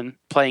Josh Allen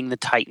playing the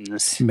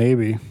Titans.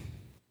 Maybe.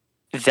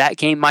 That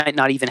game might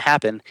not even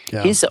happen.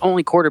 Yeah. He's the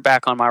only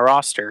quarterback on my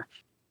roster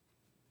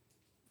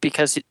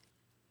because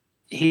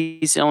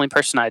he's the only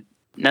person I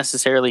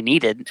necessarily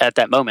needed at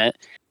that moment.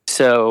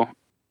 So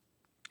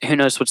who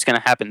knows what's going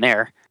to happen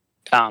there.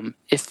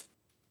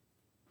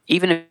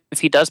 Even if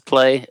he does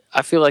play,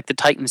 I feel like the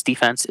Titans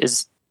defense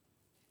is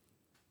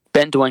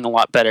been doing a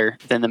lot better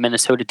than the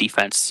Minnesota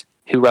defense,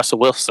 who Russell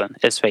Wilson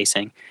is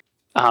facing.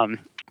 I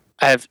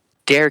have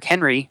Derrick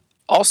Henry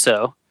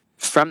also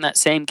from that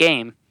same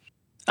game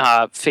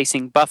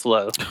facing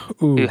Buffalo,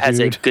 who has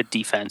a good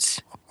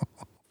defense.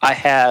 I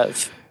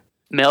have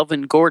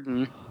Melvin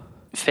Gordon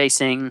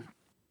facing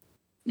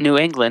New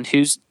England,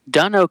 who's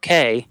done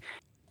okay.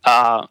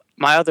 My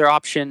other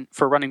option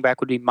for running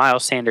back would be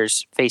Miles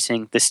Sanders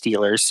facing the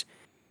Steelers.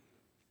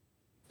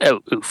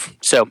 Oh, oof.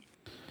 So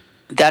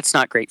that's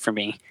not great for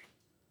me.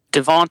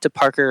 Devonta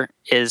Parker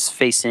is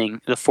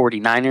facing the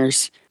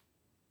 49ers.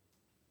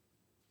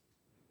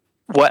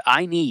 What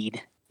I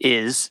need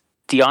is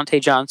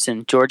Deontay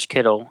Johnson, George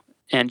Kittle,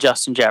 and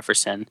Justin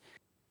Jefferson.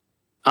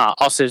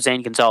 Also,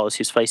 Zane Gonzalez,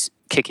 who's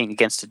kicking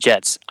against the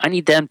Jets. I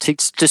need them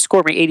to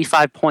score me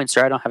 85 points,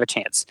 or I don't have a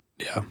chance.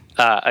 Yeah.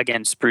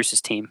 Against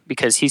Bruce's team,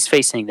 because he's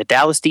facing the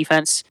Dallas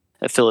defense,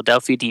 the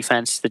Philadelphia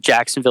defense, the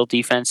Jacksonville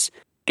defense,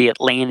 the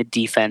Atlanta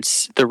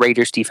defense, the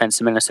Raiders defense,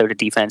 the Minnesota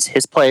defense.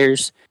 His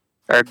players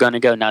are going to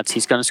go nuts.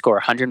 He's going to score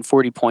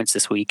 140 points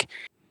this week.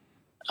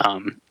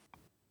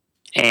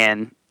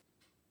 And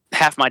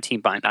half my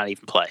team might not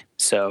even play.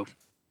 So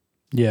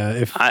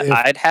yeah,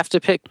 I'd have to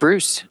pick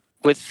Bruce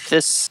with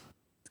this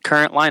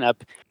current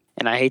lineup.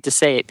 And I hate to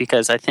say it,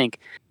 because I think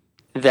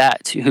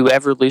that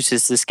whoever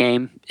loses this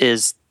game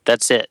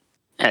that's it.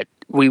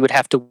 We would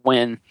have to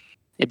win.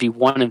 It'd be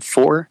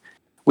 1-4.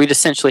 We'd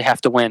essentially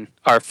have to win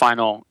our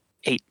final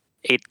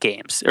eight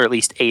games, or at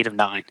least 8 of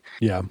 9.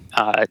 Yeah.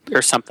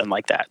 Or something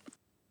like that.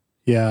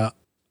 Yeah.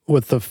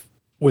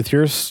 With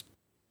your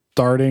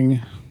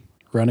starting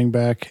running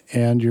back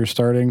and your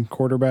starting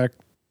quarterback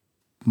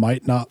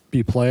might not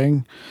be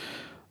playing.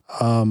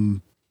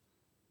 And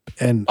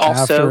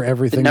also, after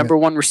everything, the number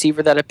one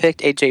receiver that I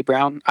picked, AJ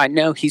Brown, I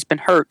know he's been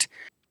hurt.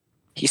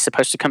 He's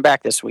supposed to come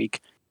back this week.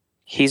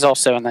 He's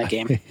also in that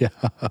game. Yeah.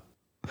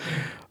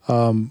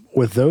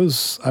 With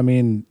those, I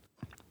mean,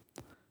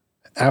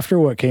 after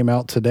what came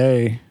out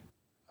today,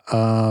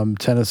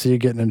 Tennessee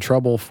getting in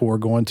trouble for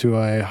going to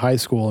a high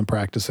school and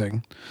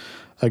practicing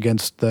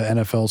against the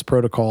NFL's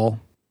protocol.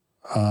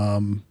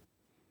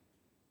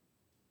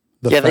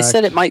 They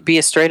said it might be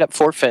a straight up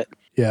forfeit.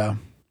 Yeah.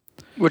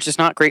 Which is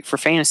not great for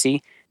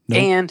fantasy. Nope.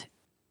 And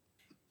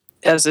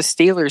as a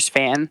Steelers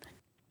fan,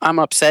 I'm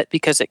upset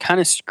because it kind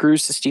of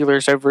screws the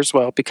Steelers over as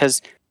well,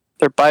 because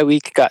their bye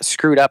week got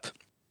screwed up.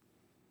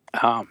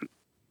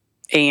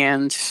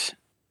 And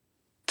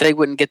they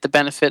wouldn't get the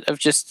benefit of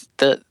just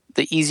the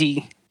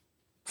easy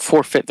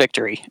forfeit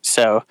victory.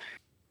 So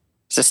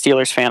as a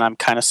Steelers fan, I'm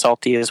kind of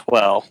salty as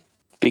well,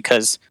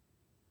 because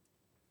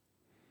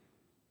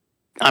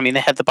I mean, they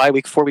had the bye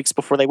week 4 weeks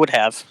before they would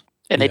have,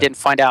 and they didn't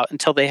find out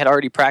until they had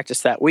already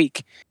practiced that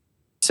week.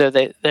 So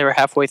they were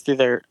halfway through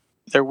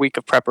their week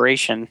of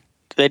preparation.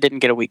 They didn't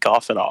get a week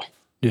off at all.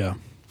 Yeah.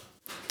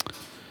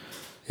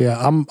 Yeah,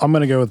 I'm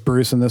going to go with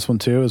Bruce in this one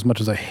too, as much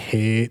as I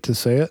hate to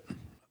say it.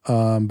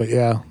 But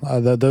yeah,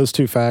 those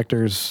two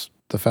factors,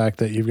 the fact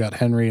that you've got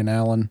Henry and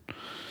Allen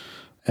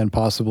and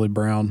possibly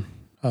Brown,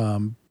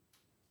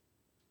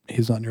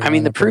 he's not in your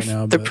the proof right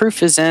now, the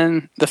proof is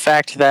in the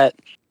fact that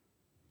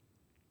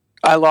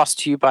I lost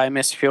to you by a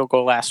missed field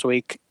goal last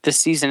week. This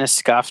season is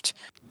scuffed.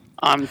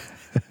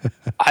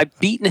 I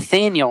beat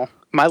Nathaniel,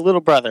 my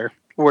little brother.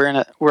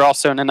 We're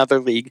also in another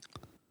league.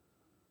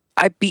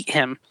 I beat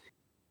him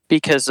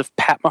because of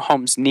Pat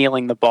Mahomes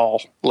kneeling the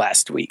ball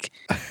last week.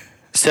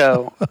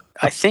 So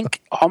I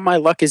think all my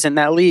luck is in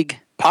that league.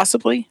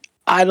 Possibly.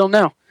 I don't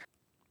know.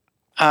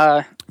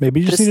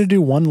 Maybe you just need to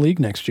do one league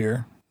next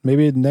year.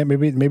 Maybe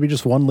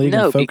just one league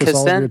and focus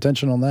all of your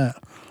attention on that.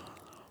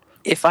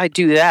 If I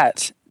do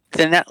that,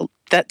 then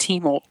that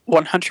team will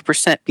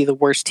 100% be the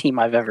worst team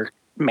I've ever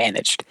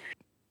managed.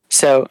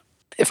 So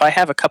if I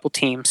have a couple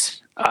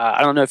teams,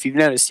 I don't know if you've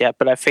noticed yet,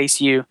 but I face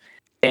you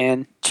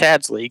in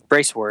Chad's league,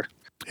 Brace War.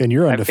 And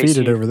you're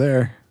undefeated over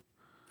there.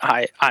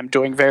 I'm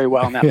doing very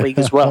well in that league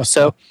as well.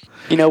 So,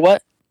 you know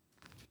what?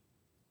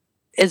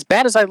 As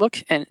bad as I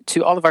look, and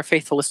to all of our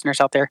faithful listeners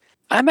out there,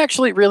 I'm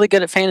actually really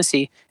good at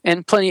fantasy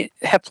and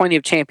have plenty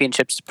of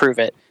championships to prove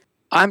it.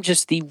 I'm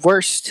just the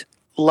worst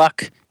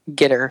luck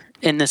getter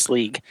in this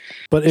league.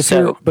 But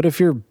if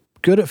you're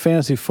good at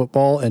fantasy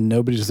football and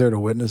nobody's there to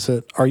witness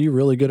it, are you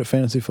really good at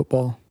fantasy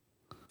football?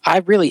 I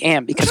really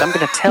am, because I'm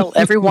going to tell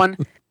everyone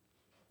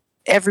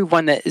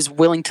that is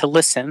willing to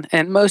listen,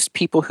 and most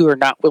people who are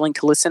not willing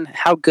to listen,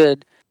 how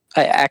good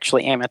I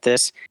actually am at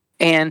this,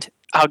 and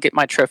I'll get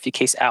my trophy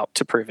case out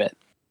to prove it.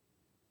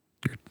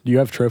 Do you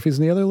have trophies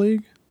in the other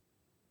league?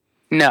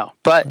 No,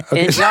 but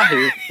in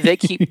Yahoo, they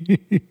keep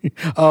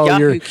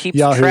Yahoo keeps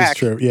track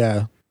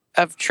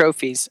of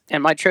trophies,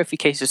 and my trophy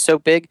case is so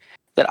big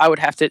that I would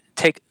have to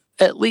take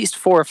at least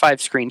 4 or 5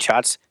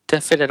 screenshots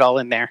to fit it all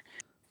in there,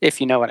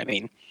 if you know what I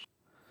mean.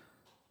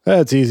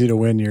 It's easy to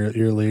win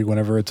your league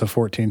whenever it's a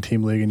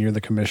 14-team league and you're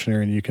the commissioner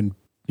and you can,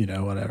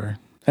 whatever.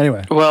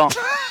 Anyway. Well,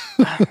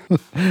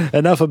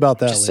 enough about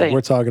that league. Saying.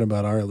 We're talking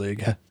about our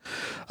league.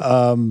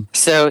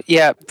 So,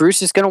 yeah,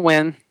 Bruce is going to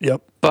win.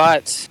 Yep.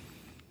 But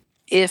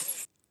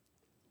if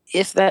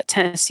that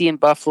Tennessee and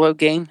Buffalo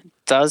game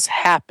does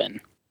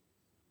happen,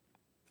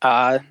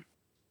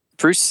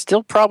 Bruce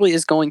still probably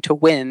is going to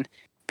win,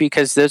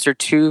 because those are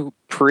two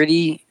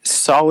pretty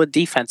solid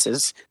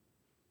defenses.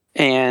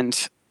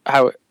 And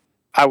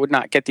I would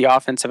not get the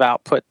offensive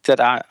output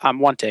that I'm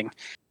wanting.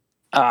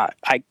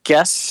 I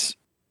guess,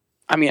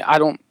 I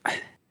don't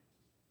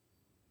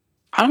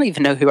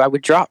even know who I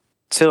would drop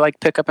to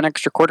pick up an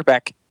extra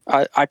quarterback.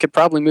 I could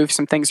probably move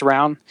some things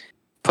around,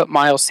 put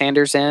Miles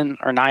Sanders in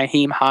or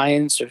Nyheim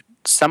Hines or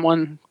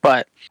someone,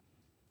 but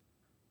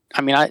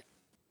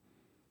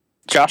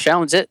Josh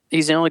Allen's it.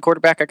 He's the only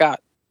quarterback I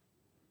got.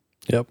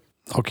 Yep.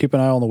 I'll keep an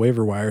eye on the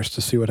waiver wires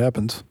to see what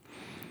happens.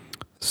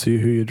 See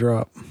who you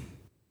drop.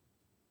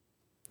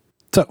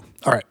 So,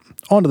 all right,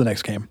 on to the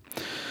next game.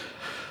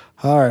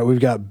 All right, we've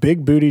got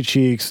Big Booty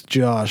Cheeks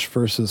Josh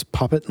versus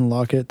Poppet and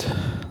Lockett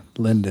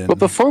Linden. Well,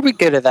 before we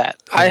go to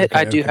that,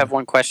 I do have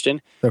one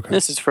question. Okay.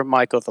 This is from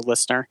Michael, the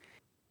listener.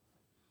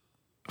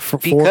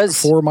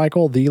 For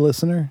Michael, the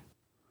listener?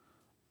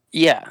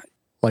 Yeah.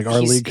 Like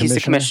our league commissioner? He's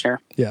the commissioner.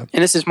 Yeah.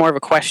 And this is more of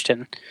a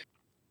question,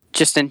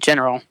 just in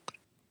general.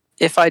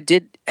 If I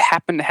did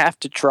happen to have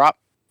to drop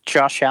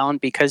Josh Allen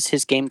because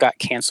his game got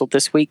canceled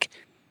this week,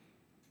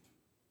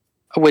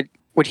 would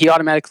he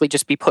automatically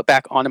just be put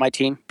back onto my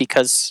team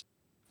because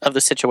of the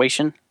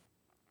situation?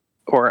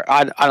 Or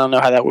I don't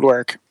know how that would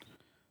work.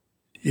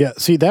 Yeah,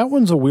 see, that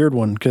one's a weird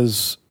one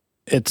because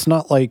it's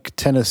not like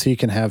Tennessee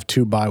can have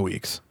 2 bye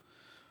weeks.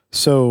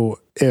 So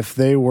if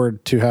they were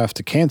to have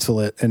to cancel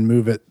it and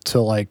move it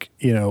to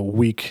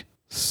week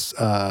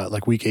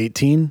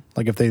 18,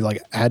 like if they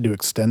had to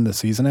extend the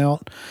season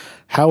out,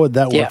 how would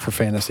that work for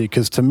fantasy?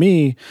 Because to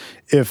me,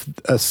 if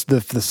the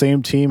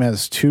same team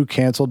has 2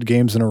 canceled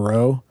games in a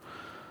row,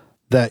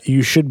 that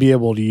you should be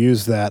able to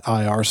use that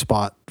IR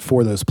spot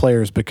for those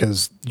players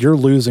because you're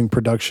losing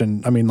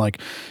production. I mean,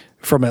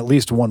 from at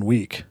least 1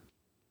 week.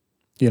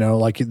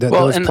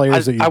 Those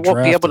players that you drafted. I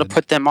won't be able to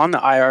put them on the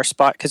IR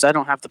spot because I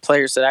don't have the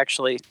players that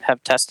actually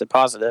have tested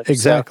positive.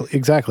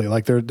 Exactly.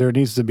 Like there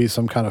needs to be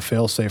some kind of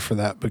fail-safe for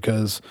that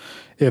because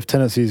if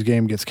Tennessee's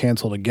game gets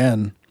canceled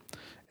again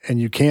and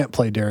you can't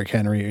play Derrick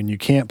Henry and you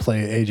can't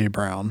play A.J.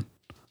 Brown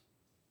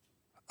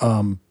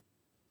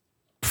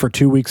for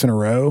 2 weeks in a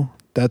row,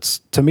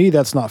 to me,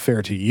 that's not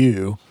fair to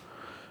you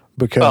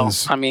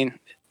because... Well, I mean,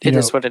 it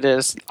is what it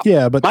is.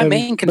 Yeah, but... My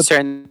main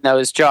concern, though,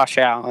 is Josh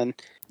Allen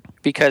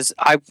because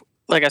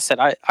like I said,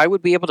 I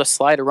would be able to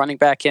slide a running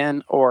back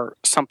in or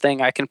something.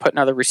 I can put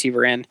another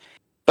receiver in,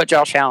 but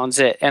Josh Allen's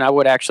it, and I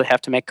would actually have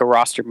to make a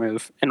roster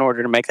move in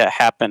order to make that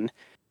happen.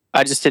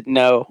 I just didn't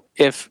know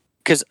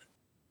because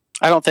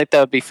I don't think that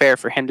would be fair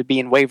for him to be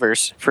in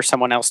waivers for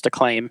someone else to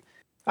claim.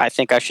 I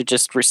think I should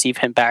just receive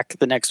him back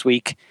the next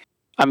week.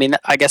 I mean,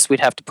 I guess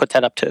we'd have to put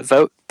that up to a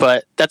vote,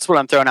 but that's what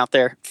I'm throwing out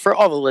there for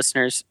all the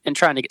listeners and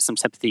trying to get some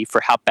sympathy for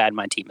how bad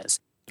my team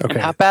is. Okay.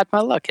 And how bad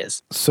my luck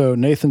is. So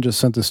Nathan just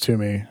sent this to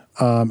me.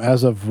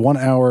 As of 1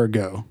 hour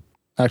ago,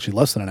 actually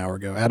less than an hour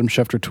ago, Adam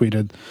Schefter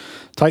tweeted,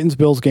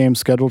 Titans-Bills game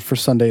scheduled for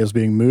Sunday is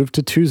being moved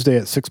to Tuesday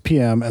at 6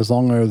 p.m. as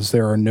long as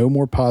there are no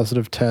more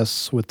positive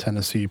tests with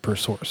Tennessee per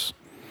source.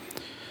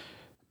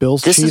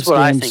 Bills-Chiefs game switched. This is what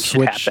I think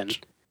should happen.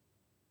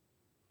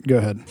 Go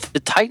ahead. The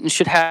Titans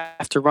should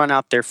have to run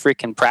out their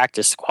freaking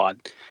practice squad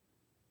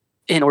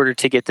in order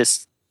to get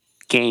this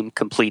game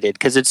completed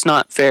because it's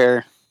not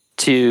fair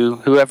to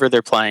whoever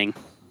they're playing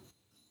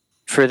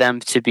for them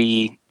to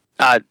be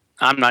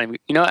I'm not even,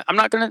 I'm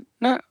not going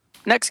to,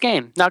 next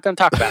game, not going to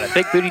talk about it.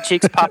 Big Booty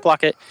Cheeks, Pop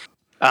Lockett.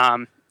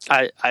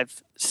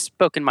 I've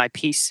spoken my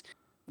piece.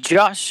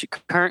 Josh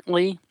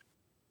currently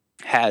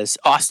has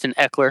Austin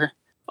Eckler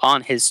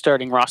on his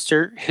starting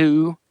roster,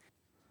 who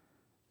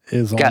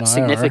got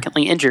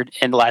significantly injured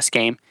in the last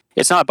game.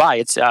 It's not a bye.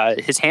 It's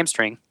his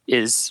hamstring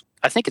is,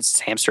 I think it's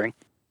his hamstring.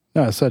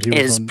 No, I said he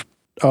was on,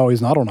 oh,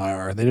 he's not on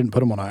IR. They didn't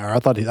put him on IR. I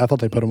thought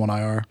they put him on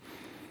IR.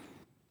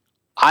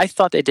 I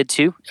thought they did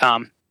too.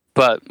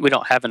 But we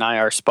don't have an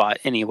IR spot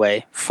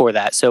anyway for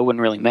that, so it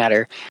wouldn't really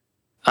matter.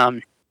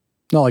 Not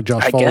like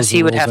Josh. I guess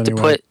he would have to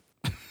put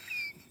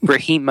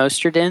Raheem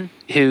Mostert in,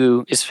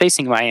 who is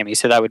facing Miami,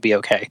 so that would be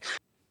okay.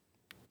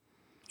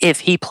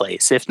 If he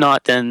plays. If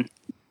not, then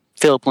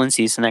Philip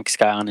Lindsay's the next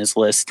guy on his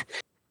list.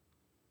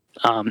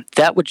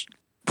 That would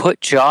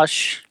put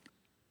Josh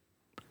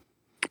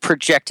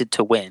projected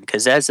to win,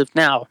 because as of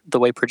now, the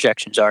way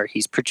projections are,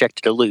 he's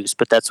projected to lose,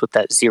 but that's with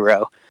that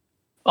 0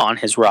 on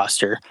his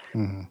roster.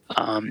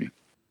 Mm-hmm.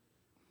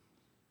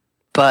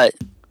 But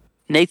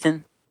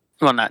Nathan,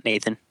 well, not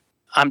Nathan.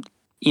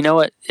 You know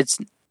what? It's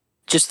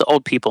just the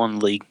old people in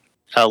the league.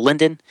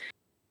 Linden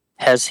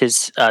has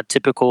his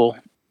typical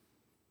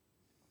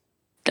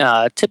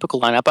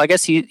lineup. I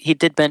guess he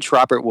did bench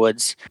Robert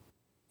Woods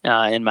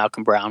and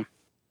Malcolm Brown.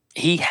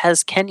 He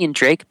has Kenyon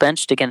Drake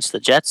benched against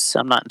the Jets.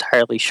 I'm not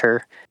entirely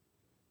sure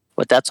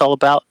what that's all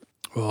about.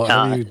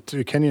 Well,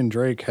 Kenyon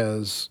Drake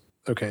has...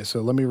 Okay, so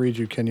let me read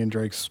you Kenyon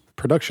Drake's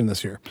production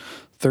this year.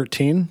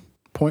 13.5,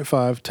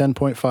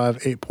 10.5,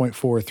 8.4,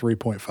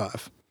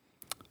 3.5.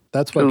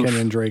 That's why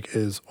Kenyon Drake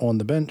is on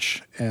the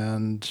bench,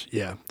 and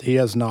yeah, he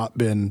has not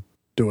been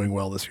doing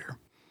well this year.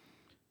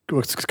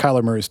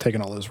 Kyler Murray's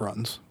taken all those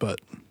runs, but...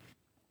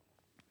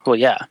 Well,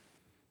 yeah.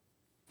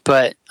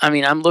 But, I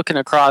mean, I'm looking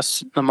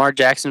across Lamar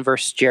Jackson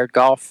versus Jared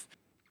Goff.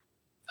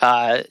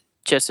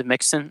 Joseph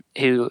Mixon,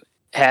 who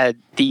had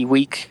the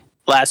week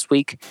last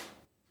week.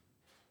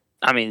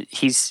 I mean,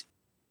 he's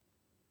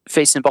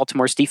facing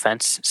Baltimore's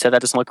defense, so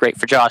that doesn't look great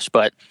for Josh.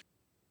 But,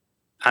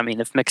 I mean,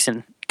 if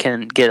Mixon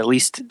can get at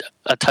least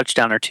a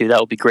touchdown or two, that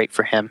would be great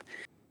for him.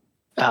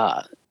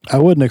 I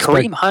wouldn't expect...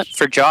 Kareem Hunt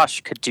for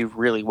Josh could do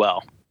really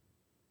well.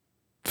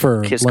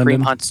 Because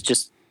Kareem Hunt's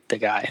just the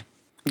guy.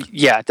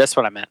 Yeah, that's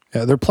what I meant.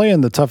 Yeah, they're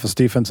playing the toughest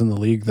defense in the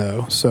league,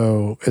 though,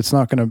 so it's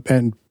not going to.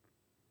 And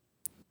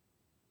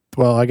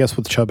well, I guess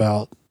with Chubb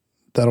out,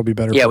 that'll be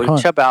better. Yeah, for with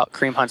Hunt. Chubb out,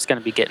 Kareem Hunt's going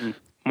to be getting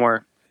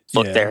more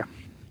look Yeah. there.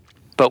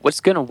 But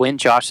what's going to win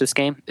Josh this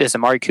game is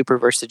Amari Cooper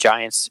versus the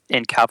Giants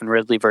and Calvin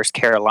Ridley versus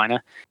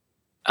Carolina.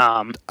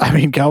 I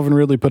mean, Calvin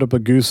Ridley put up a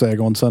goose egg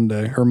on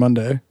Sunday or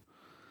Monday,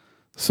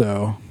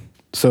 so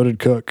did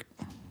Cook.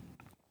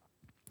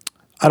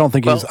 I don't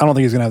think he's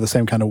going to have the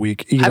same kind of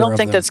week. I don't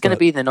think that's going to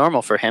be the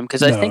normal for him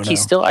because I think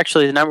he's still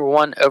actually the number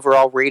one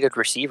overall rated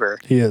receiver.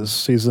 He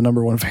is. He's the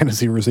number one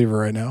fantasy receiver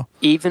right now,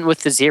 even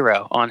with the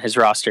 0 on his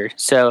roster.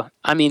 So,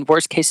 I mean,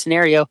 worst case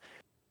scenario.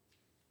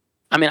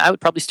 I mean, I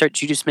would probably start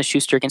Juju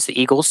Smith-Schuster against the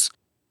Eagles,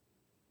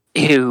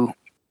 who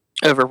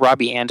over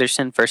Robbie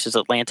Anderson versus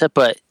Atlanta.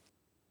 But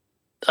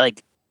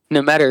like,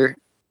 no matter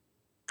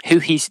who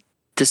he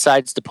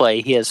decides to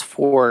play, he has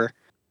 4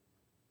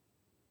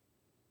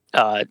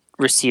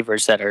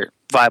 receivers that are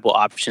viable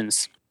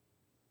options.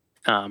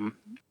 I'm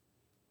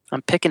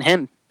picking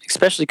him,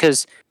 especially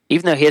because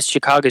even though he has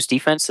Chicago's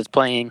defense that's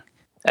playing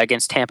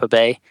against Tampa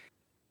Bay,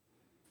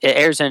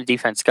 Arizona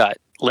defense got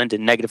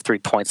Linden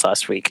 -3 points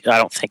last week. I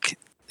don't think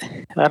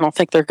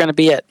they're going to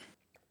be it.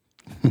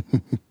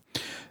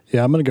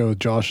 Yeah, I'm going to go with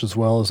Josh as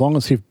well. As long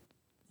as he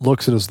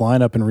looks at his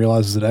lineup and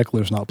realizes that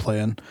Eckler's not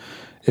playing.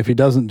 If he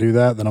doesn't do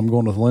that, then I'm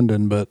going with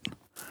Linden. But,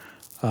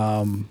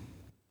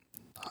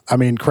 I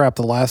mean, crap,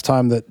 the last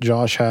time that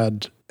Josh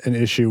had an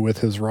issue with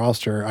his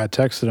roster, I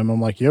texted him. I'm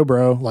like, yo,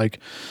 bro, like,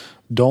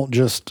 don't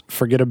just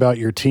forget about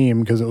your team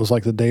because it was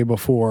like the day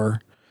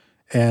before.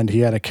 And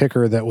he had a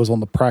kicker that was on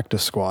the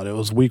practice squad. It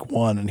was week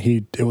 1, and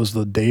it was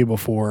the day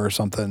before or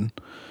something.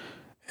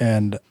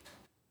 And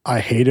I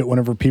hate it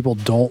whenever people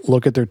don't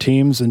look at their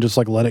teams and just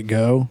like let it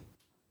go.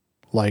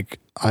 Like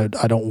I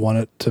don't want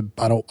it to.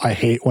 I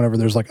hate whenever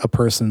there's like a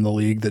person in the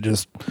league that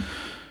just,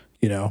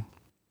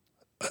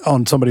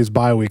 on somebody's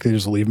bye week they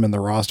just leave him in the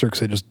roster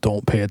because they just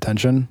don't pay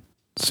attention.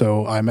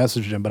 So I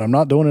messaged him, but I'm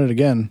not doing it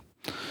again.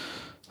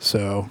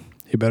 So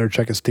he better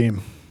check his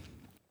team.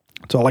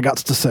 That's all I got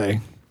to say.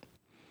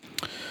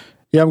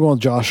 Yeah, I'm going with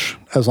Josh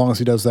as long as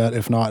he does that.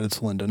 If not,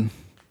 it's Linden.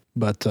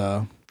 But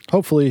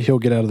hopefully he'll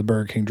get out of the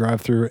Burger King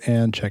drive-thru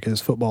and check his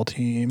football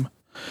team.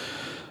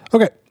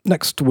 Okay,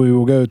 next we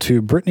will go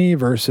to Brittany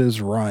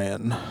versus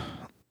Ryan.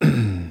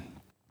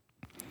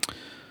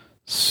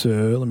 So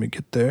let me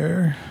get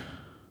there.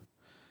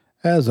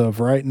 As of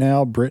right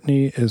now,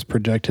 Brittany is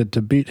projected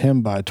to beat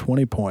him by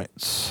 20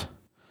 points.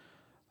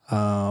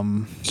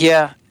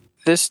 Yeah,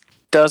 this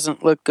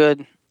doesn't look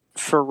good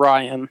for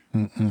Ryan.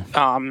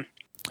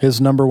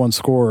 His number one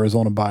scorer is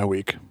on a bye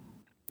week.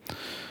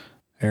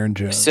 Aaron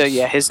Jones. So,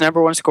 yeah, his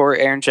number one scorer,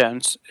 Aaron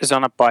Jones, is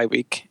on a bye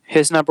week.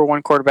 His number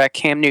one quarterback,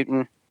 Cam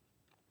Newton,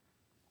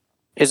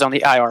 is on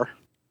the IR.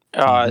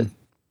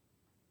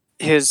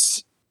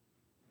 His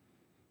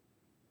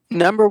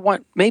number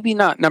one, maybe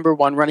not number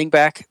one running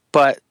back,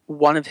 but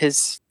one of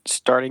his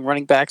starting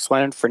running backs,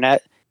 Leonard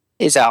Fournette,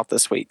 is out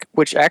this week,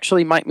 which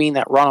actually might mean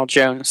that Ronald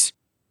Jones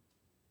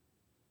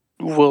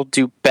will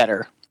do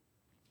better.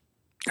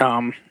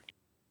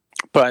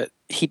 But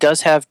he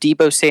does have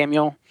Deebo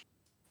Samuel.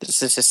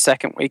 This is his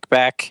second week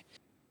back.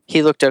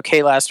 He looked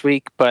okay last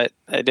week, but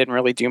I didn't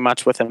really do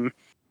much with him.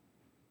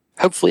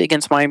 Hopefully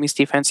against Miami's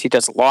defense, he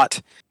does a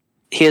lot.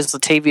 He has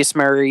Latavius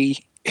Murray,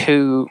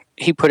 who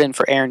he put in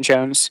for Aaron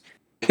Jones,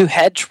 who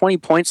had 20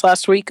 points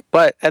last week,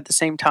 but at the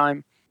same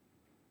time,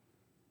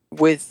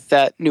 with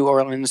that New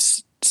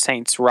Orleans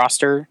Saints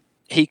roster,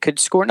 he could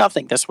score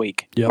nothing this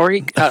week. Yep. Or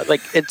he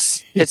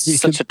it's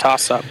such a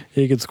toss-up.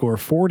 He could score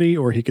 40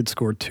 or he could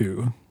score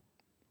 2.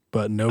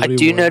 But nobody. I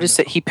do notice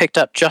that he picked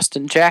up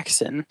Justin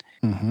Jackson,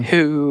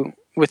 who,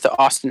 with the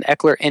Austin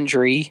Eckler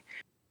injury,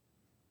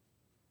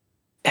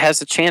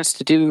 has a chance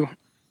to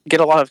get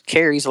a lot of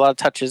carries, a lot of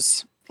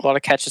touches, a lot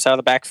of catches out of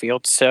the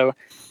backfield. So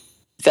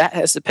that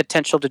has the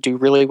potential to do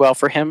really well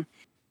for him.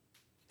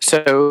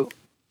 So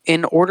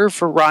in order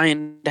for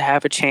Ryan to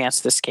have a chance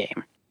this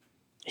game,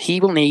 he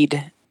will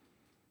need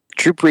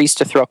Drew Brees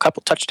to throw a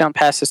couple touchdown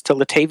passes to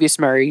Latavius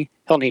Murray.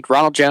 He'll need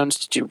Ronald Jones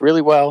to do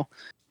really well.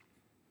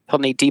 He'll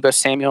need Deebo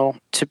Samuel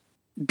to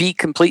be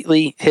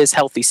completely his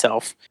healthy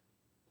self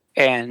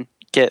and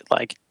get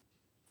like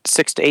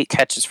 6 to 8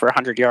 catches for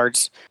 100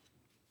 yards.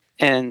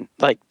 And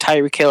like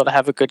Tyreek Hill to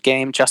have a good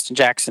game, Justin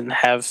Jackson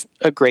have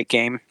a great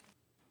game.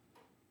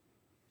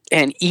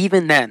 And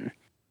even then,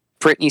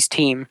 Brittany's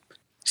team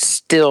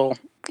still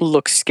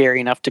looks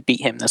scary enough to beat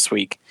him this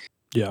week.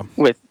 Yeah.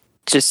 With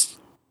just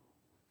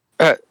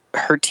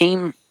her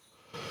team,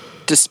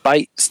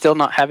 despite still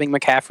not having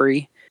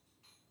McCaffrey,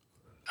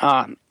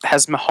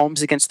 has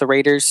Mahomes against the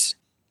Raiders.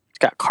 She's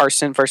got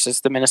Carson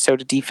versus the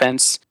Minnesota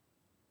defense.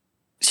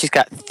 She's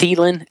got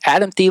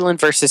Adam Thielen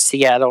versus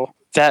Seattle.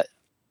 That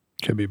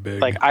could be big.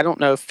 Like, I don't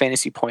know if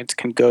fantasy points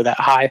can go that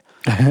high.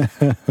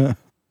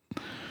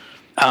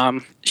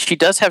 She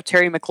does have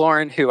Terry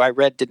McLaurin, who I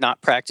read did not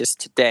practice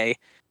today.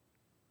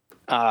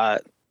 Or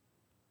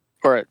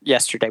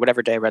yesterday,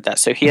 whatever day I read that.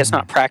 So he has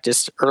not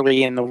practiced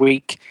early in the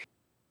week.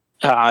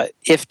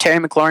 If Terry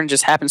McLaurin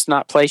just happens to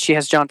not play, she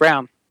has John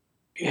Brown,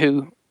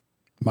 who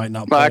might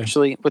not well, play.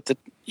 actually,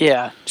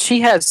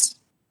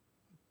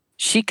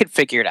 she could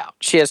figure it out.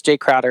 She has Jay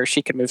Crowder.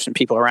 She could move some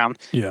people around.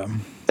 Yeah.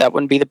 That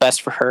wouldn't be the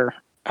best for her.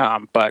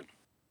 But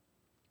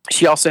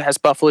she also has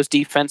Buffalo's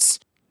defense,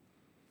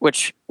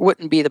 which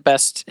wouldn't be the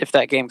best if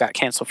that game got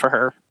canceled for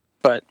her.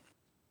 But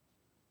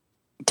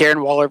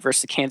Darren Waller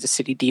versus the Kansas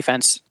City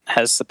defense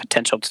has the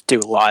potential to do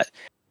a lot.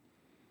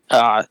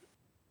 I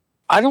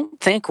don't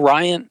think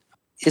Ryan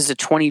is a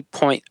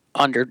 20-point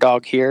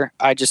underdog here.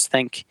 I just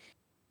think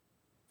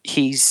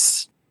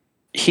he's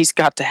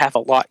got to have a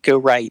lot go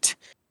right.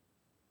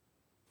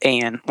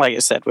 And like I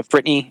said, with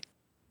Brittany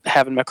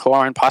having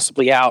McLaurin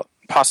possibly out,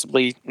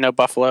 possibly no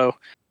Buffalo,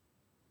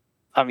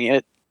 I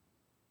mean,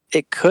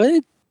 it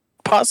could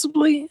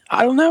possibly,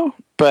 I don't know,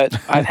 but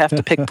I'd have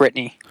to pick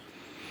Brittany.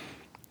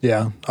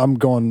 Yeah, I'm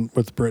going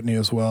with Brittany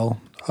as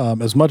well.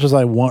 As much as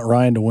I want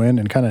Ryan to win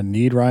and kind of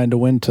need Ryan to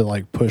win to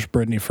like push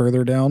Brittany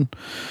further down,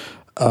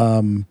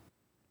 I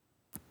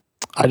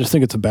just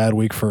think it's a bad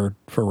week for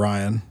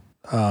Ryan.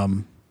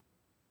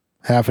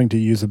 Having to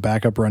use a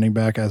backup running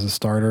back as a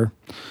starter.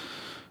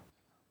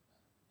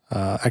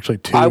 Actually,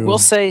 two. I will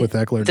say with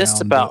Eckler this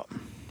down, about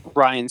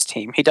Ryan's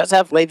team. He does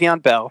have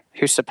Le'Veon Bell,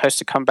 who's supposed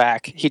to come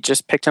back. He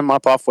just picked him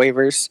up off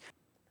waivers.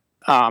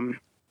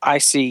 I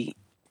see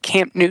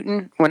Cam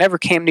Newton. Whenever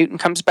Cam Newton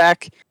comes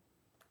back,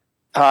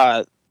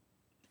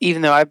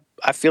 even though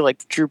I feel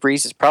like Drew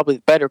Brees is probably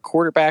the better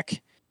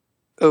quarterback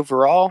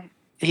overall,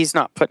 he's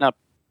putting up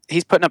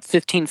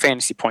 15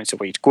 fantasy points a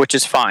week, which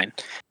is fine.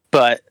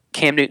 But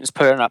Cam Newton's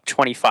putting up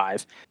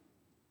 25.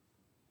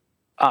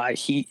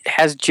 He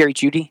has Jerry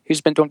Jeudy,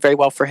 who's been doing very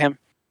well for him.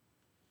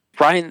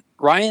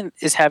 Ryan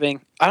is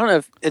having, I don't know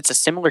if it's a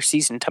similar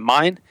season to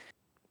mine,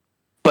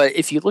 but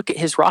if you look at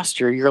his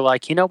roster, you're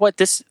like, you know what,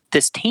 this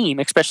team,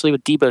 especially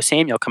with Deebo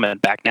Samuel coming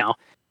back now,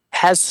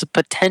 has the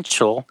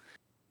potential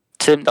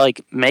to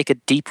like make a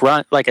deep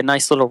run, like a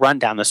nice little run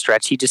down the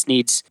stretch. He just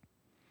needs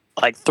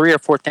like 3 or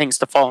 4 things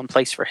to fall in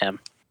place for him.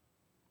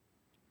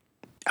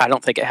 I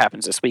don't think it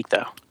happens this week,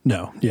 though.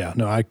 No,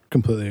 I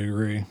completely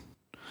agree.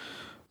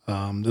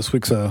 This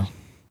week's a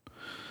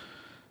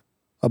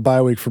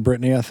bye week for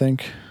Brittany, I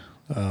think,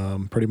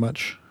 pretty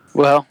much.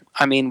 Well,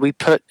 I mean, we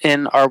put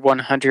in our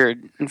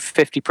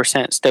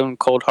 150% stone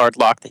cold hard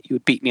lock that you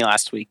would beat me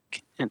last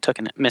week and took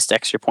a missed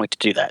extra point to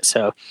do that.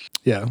 So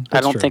yeah,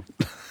 I don't think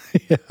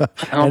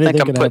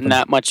I'm putting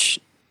that much.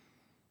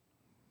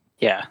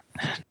 Yeah,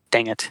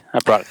 dang it!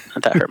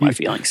 That hurt my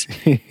feelings.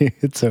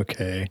 It's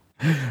okay.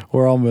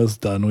 We're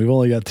almost done. We've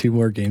only got 2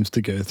 more games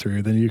to go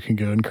through. Then you can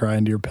go and cry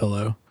into your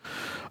pillow.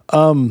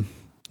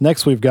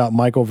 Next we've got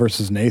Michael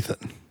versus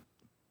Nathan.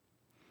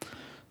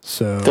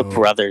 So the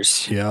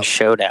brothers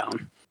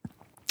showdown.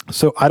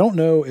 So I don't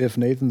know if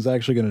Nathan's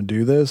actually going to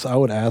do this. I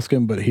would ask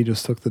him, but he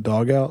just took the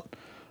dog out.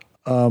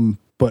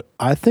 But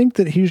I think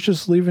that he's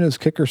just leaving his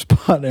kicker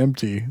spot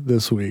empty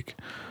this week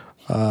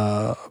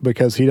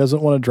because he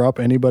doesn't want to drop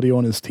anybody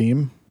on his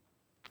team,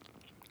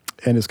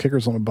 and his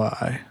kicker's on a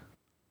bye.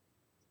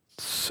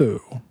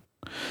 So,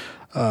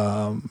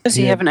 does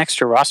he have an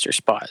extra roster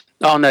spot?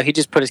 Oh no, he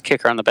just put his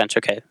kicker on the bench.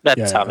 Okay,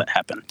 that's how that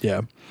happened.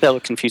 Yeah, that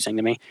looked confusing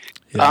to me.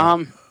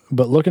 Yeah.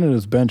 But looking at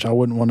his bench, I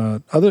wouldn't want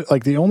to.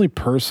 The only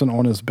person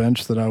on his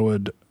bench that I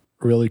would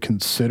really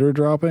consider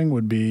dropping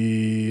would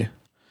be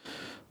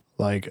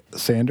like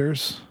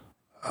Sanders.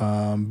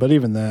 But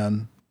even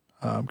then,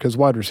 because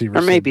wide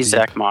receivers, or maybe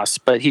Zach Moss,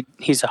 but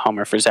he's a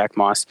homer for Zach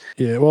Moss.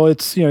 Yeah, well,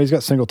 it's he's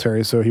got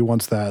Singletary, so he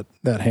wants that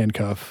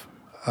handcuff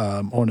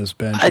on his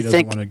bench. He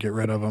doesn't want to get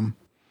rid of him.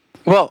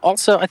 Well,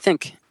 also, I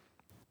think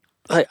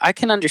I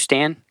can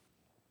understand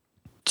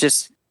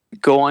just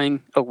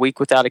going a week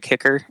without a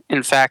kicker.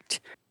 In fact,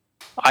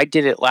 I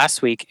did it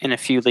last week in a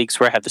few leagues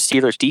where I had the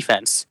Steelers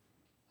defense.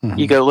 Mm-hmm.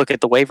 You go look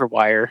at the waiver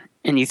wire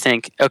and you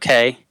think,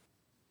 okay,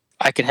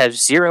 I could have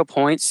 0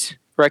 points,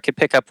 or I could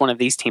pick up one of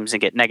these teams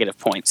and get negative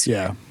points.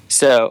 Yeah.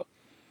 So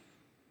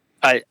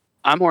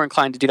I'm more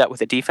inclined to do that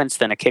with a defense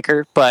than a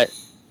kicker. But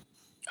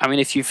I mean,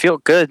 if you feel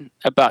good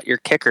about your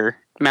kicker,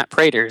 Matt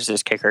Prater is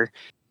his kicker,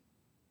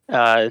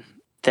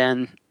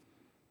 then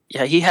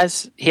yeah, he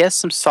has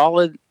some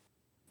solid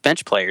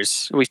bench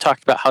players. We've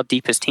talked about how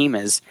deep his team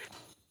is,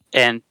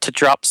 and to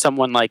drop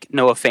someone like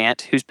Noah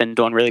Fant, who's been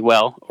doing really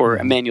well, or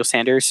Emmanuel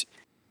Sanders,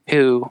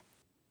 who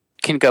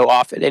can go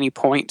off at any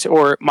point,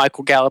 or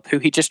Michael Gallup, who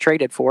he just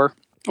traded for,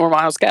 or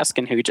Myles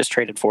Gaskin, who he just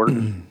traded for.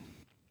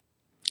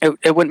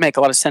 It wouldn't make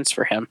a lot of sense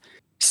for him.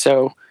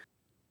 So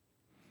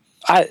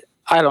I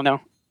don't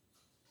know.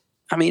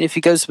 I mean, if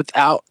he goes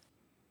without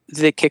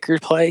the kicker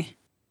play,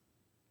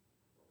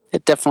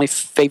 it definitely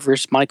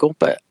favors Michael,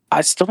 but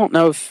I still don't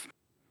know if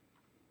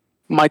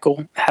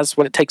Michael has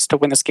what it takes to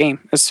win this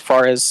game as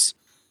far as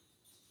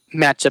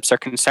matchups are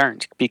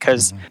concerned.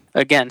 Because,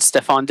 again,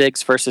 Stephon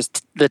Diggs versus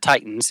the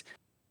Titans,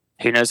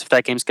 who knows if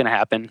that game's going to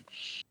happen.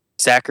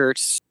 Zach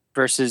Ertz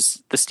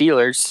versus the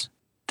Steelers,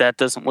 that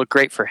doesn't look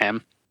great for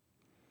him.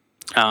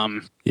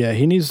 Yeah,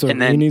 he needs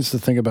to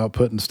think about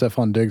putting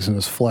Stephon Diggs in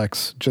his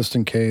flex just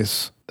in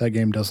case that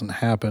game doesn't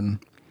happen.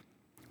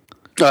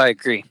 Oh, I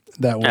agree.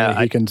 That way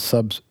he can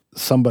sub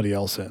somebody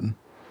else in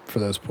for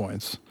those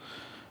points.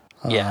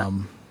 Yeah.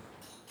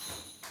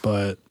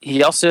 But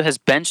he also has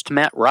benched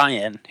Matt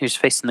Ryan, who's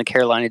facing the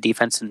Carolina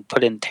defense, and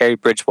put in Terry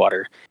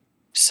Bridgewater.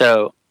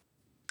 So,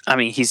 I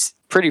mean, he's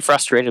pretty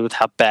frustrated with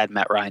how bad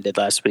Matt Ryan did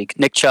last week.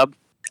 Nick Chubb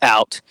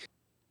out.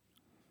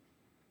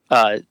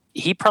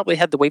 He probably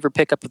had the waiver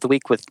pickup of the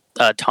week with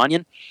Robert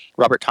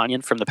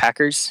Tonyan from the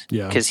Packers.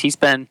 Yeah, because he's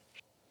been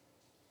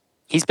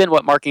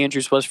what Mark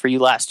Andrews was for you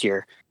last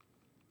year,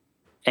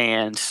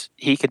 and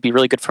he could be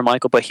really good for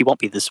Michael, but he won't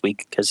be this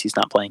week because he's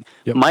not playing.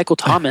 Yep. Michael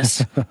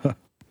Thomas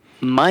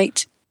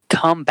might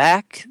come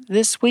back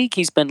this week.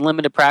 He's been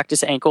limited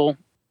practice, ankle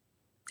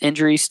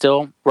injury,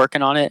 still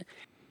working on it.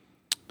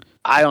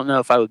 I don't know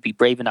if I would be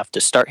brave enough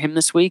to start him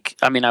this week.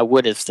 I mean, I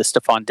would if the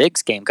Stephon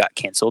Diggs game got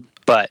canceled,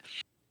 but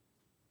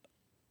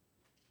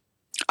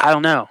I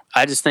don't know.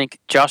 I just think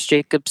Josh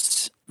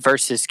Jacobs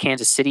versus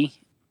Kansas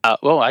City.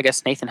 I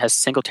guess Nathan has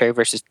Singletary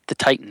versus the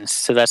Titans,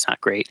 so that's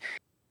not great.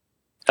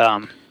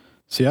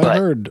 See, I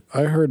heard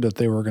that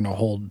they were going to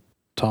hold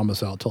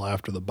Thomas out till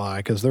after the bye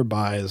because their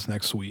bye is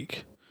next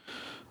week.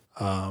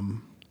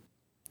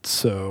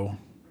 So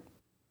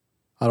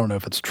I don't know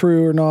if it's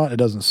true or not. It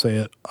doesn't say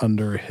it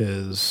under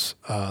his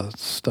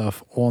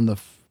stuff on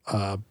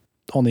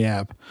the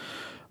app,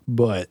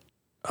 but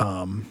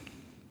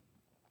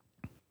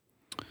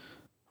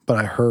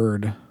I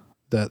heard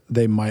that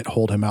they might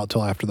hold him out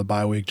till after the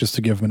bye week just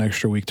to give him an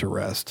extra week to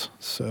rest.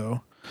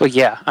 So, well,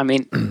 yeah, I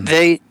mean,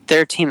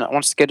 they're a team that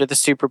wants to go to the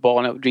Super Bowl,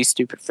 and it would be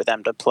stupid for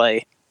them to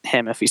play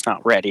him if he's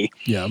not ready.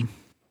 Yeah.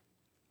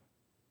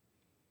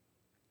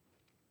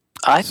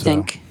 I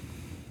think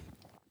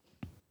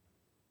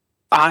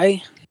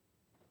I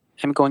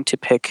am going to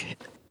pick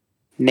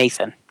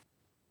Nathan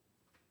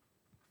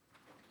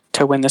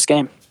to win this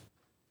game.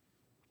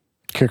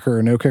 Kicker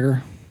or no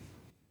kicker?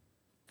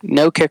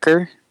 No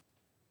kicker.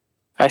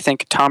 I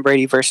think Tom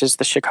Brady versus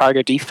the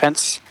Chicago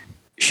defense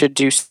should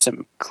do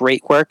some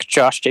great work.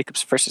 Josh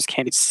Jacobs versus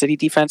Kansas City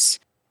defense,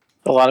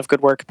 a lot of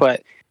good work.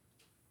 But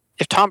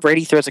if Tom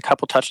Brady throws a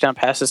couple touchdown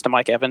passes to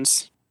Mike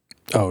Evans,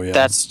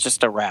 that's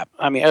just a wrap.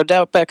 I mean,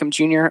 Odell Beckham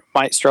Jr.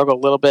 might struggle a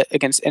little bit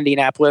against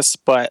Indianapolis,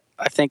 but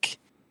I think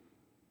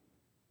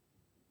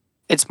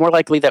it's more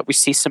likely that we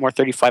see some more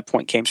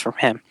 35-point games from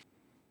him.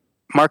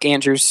 Mark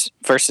Andrews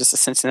versus the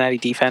Cincinnati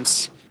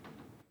defense,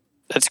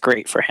 that's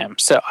great for him.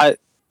 So I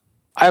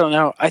don't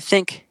know. I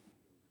think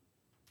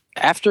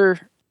I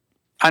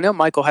know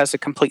Michael has a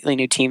completely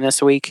new team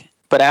this week,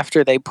 but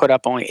after they put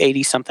up only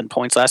 80-something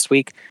points last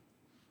week,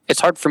 it's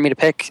hard for me to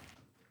pick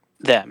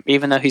them,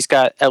 even though he's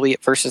got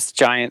Elliott versus the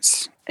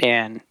Giants,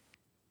 and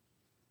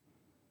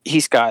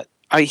he's got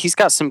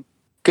some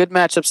good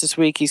matchups this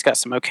week. He's got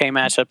some okay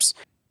matchups,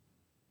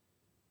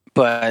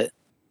 but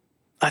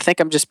I think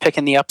I'm just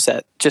picking the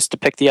upset just to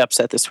pick the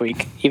upset this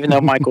week, even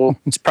though Michael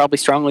is probably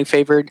strongly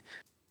favored.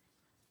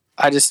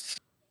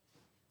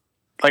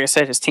 Like I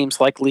said, his team's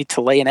likely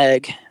to lay an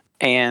egg,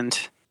 and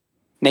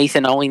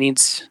Nathan only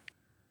needs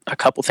a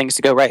couple things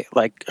to go right,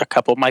 like a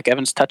couple Mike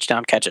Evans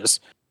touchdown catches.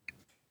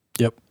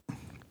 Yep.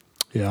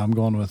 Yeah, I'm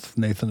going with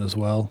Nathan as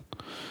well.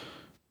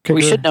 Kicker,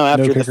 we should know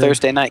after the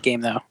Thursday night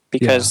game, though,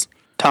 because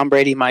Tom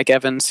Brady, Mike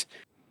Evans,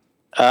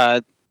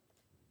 and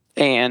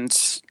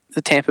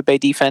the Tampa Bay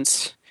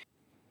defense.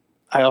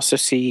 I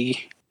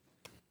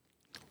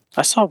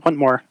saw one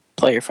more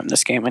player from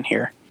this game in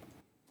here.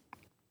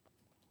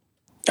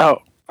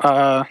 But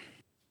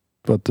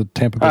the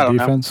Tampa Bay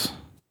defense?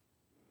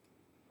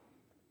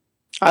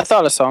 I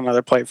thought I saw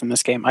another player from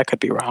this game. I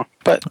could be wrong.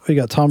 But we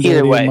got Tom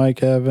Brady,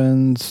 Mike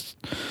Evans,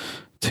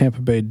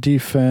 Tampa Bay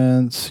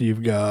defense.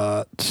 You've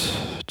got...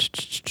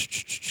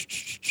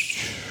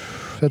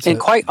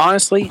 quite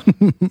honestly,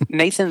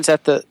 Nathan's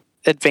at the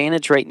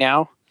advantage right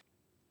now.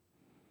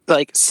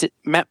 Like,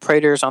 Matt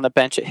Prater's on the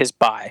bench at his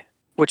bye,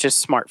 which is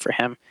smart for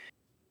him.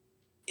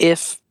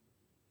 If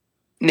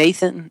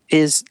Nathan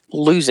is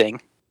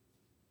losing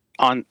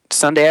on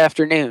Sunday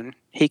afternoon,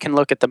 he can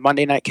look at the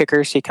Monday night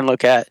kickers. He can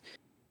look at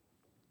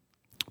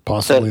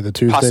possibly the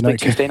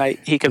Tuesday night.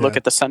 He could look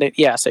at the Sunday.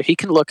 Yeah, so he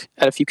can look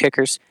at a few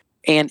kickers.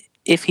 And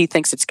if he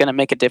thinks it's going to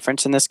make a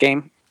difference in this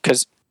game,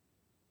 because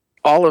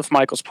all of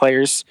Michael's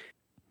players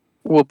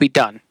will be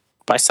done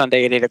by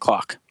Sunday at 8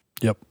 o'clock.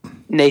 Yep.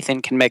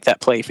 Nathan can make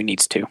that play if he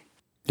needs to.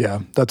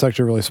 Yeah, that's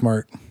actually really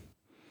smart.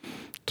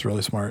 It's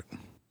really smart.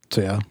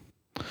 So,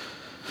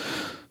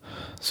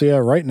 yeah,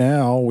 right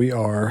now we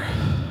have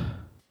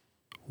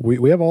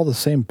all the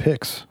same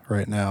picks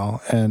right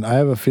now, and I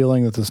have a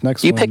feeling that this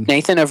next one... You picked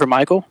Nathan over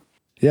Michael?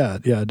 Yeah,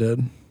 I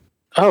did.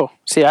 Oh,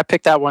 see, I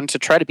picked that one to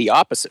try to be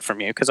opposite from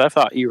you, because I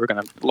thought you were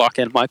going to lock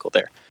in Michael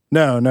there.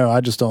 No,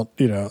 I just don't,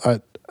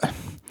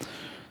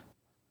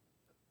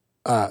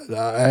 I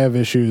have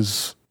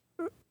issues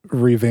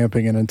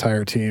revamping an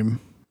entire team,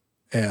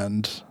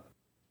 and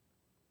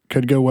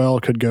could go well,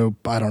 could go,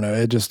 I don't know.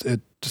 It just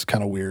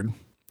kind of weird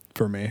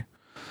for me.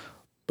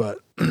 But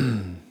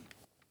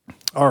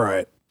all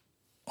right,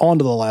 on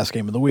to the last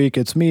game of the week.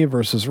 It's me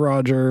versus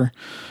Roger,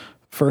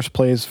 first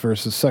place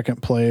versus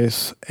second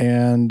place,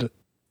 and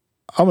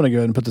I'm going to go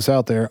ahead and put this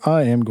out there.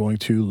 I am going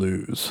to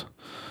lose.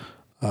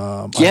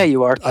 Yeah,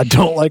 you are. I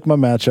don't like my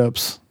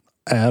matchups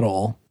at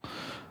all.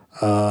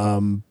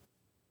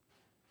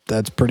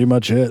 That's pretty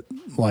much it.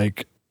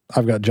 Like,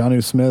 I've got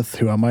Jonnu Smith,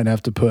 who I might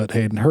have to put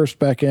Hayden Hurst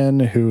back in,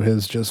 who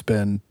has just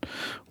been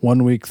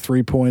 1 week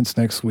 3 points,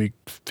 next week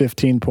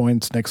 15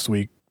 points, next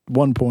week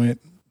 1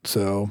 point.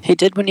 So he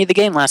did win you the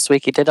game last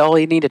week. He did all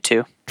he needed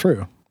to.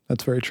 True.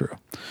 That's very true.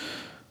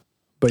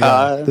 But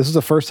yeah, this is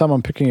the first time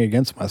I'm picking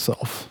against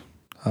myself.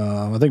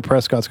 I think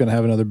Prescott's going to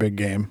have another big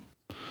game.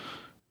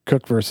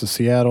 Cook versus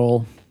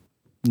Seattle.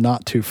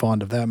 Not too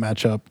fond of that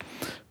matchup.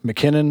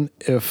 McKinnon,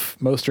 if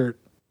Mostert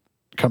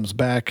comes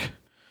back,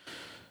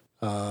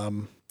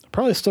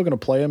 probably still going to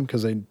play him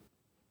because I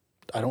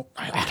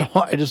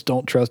just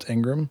don't trust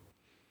Ingram.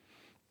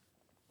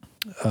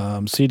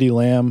 CD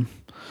Lamb,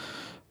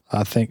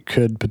 I think,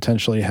 could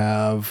potentially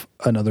have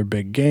another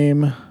big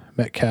game.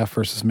 Metcalf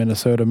versus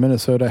Minnesota.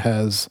 Minnesota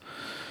has,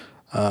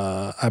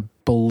 I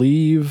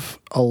believe,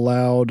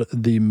 allowed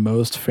the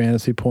most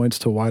fantasy points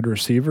to wide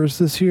receivers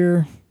this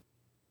year.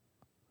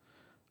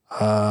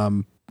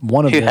 One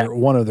of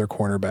their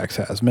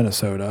cornerbacks has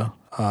Minnesota.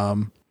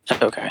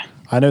 Okay.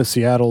 I know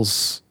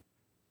Seattle's,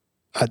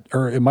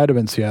 or it might have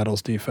been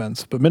Seattle's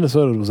defense, but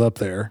Minnesota was up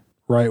there,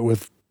 right,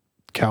 with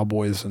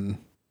Cowboys and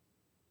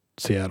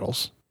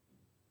Seattle's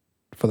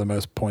for the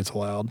most points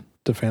allowed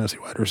to fantasy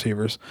wide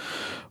receivers.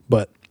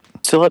 But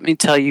so let me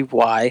tell you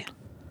why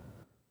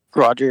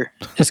Roger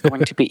is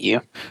going to beat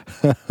you.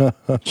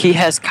 He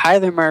has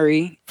Kyler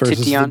Murray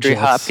versus to DeAndre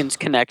Hopkins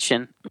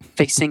connection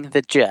facing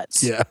the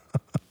Jets. Yeah.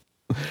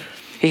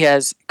 He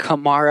has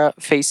Kamara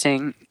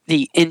facing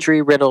the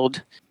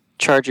injury-riddled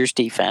Chargers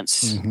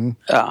defense.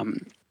 Mm-hmm.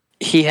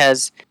 He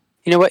has,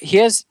 you know what? He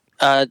has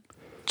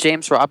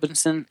James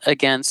Robinson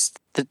against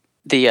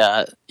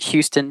the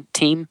Houston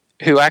team,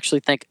 who I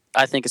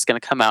think is going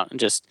to come out and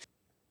just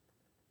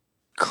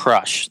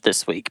crush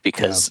this week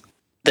because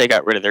they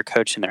got rid of their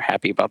coach and they're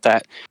happy about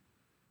that.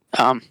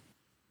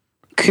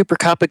 Cooper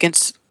Kupp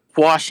against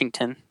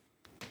Washington.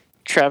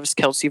 Travis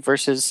Kelce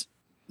versus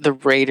the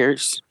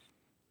Raiders.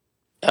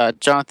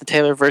 Jonathan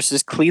Taylor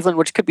versus Cleveland,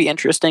 which could be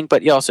interesting,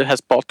 but he also has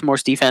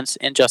Baltimore's defense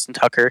and Justin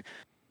Tucker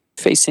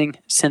facing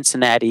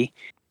Cincinnati.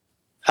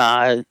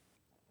 I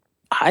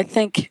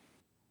think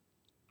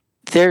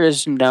there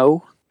is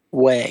no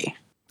way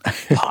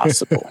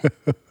possible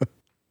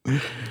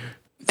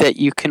that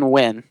you can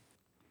win.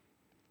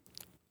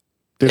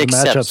 There's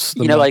except,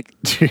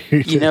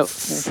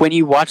 matchups. When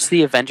you watch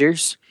the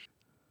Avengers,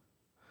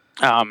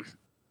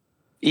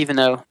 even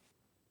though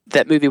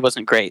that movie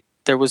wasn't great,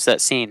 there was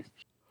that scene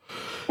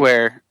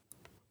where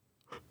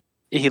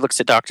he looks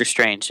at Doctor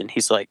Strange and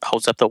he's like,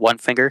 holds up the one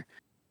finger.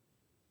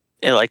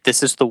 And like,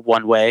 this is the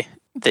one way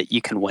that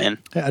you can win.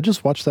 Yeah, I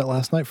just watched that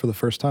last night for the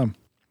first time.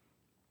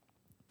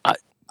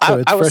 I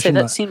would say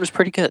that scene was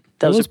pretty good.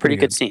 That was a pretty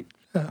good scene.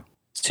 Yeah.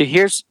 So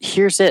here's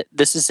it.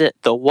 This is it.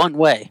 The one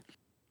way.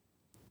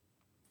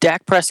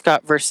 Dak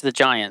Prescott versus the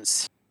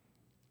Giants.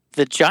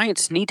 The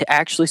Giants need to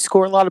actually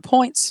score a lot of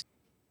points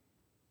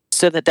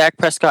so that Dak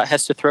Prescott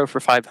has to throw for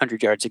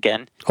 500 yards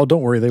again. Oh,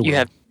 don't worry. They will. You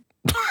have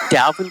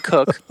Dalvin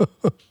Cook,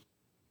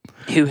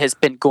 who has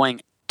been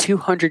going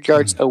 200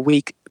 yards a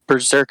week,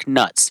 berserk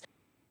nuts.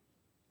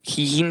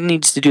 He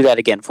needs to do that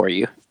again for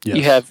you. Yes.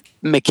 You have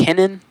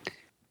McKinnon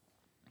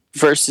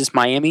versus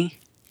Miami.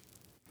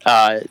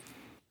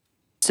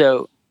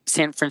 So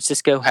San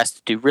Francisco has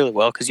to do really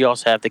well because you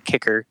also have the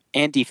kicker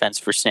and defense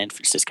for San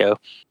Francisco.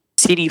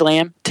 CeeDee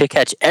Lamb to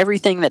catch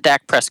everything that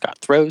Dak Prescott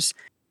throws.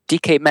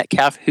 DK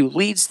Metcalf, who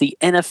leads the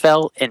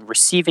NFL in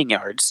receiving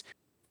yards,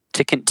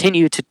 to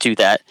continue to do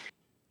that.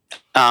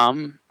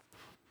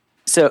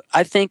 So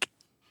I think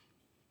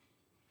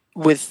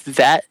with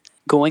that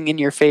going in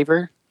your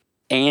favor,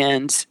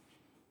 and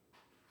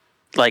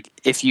like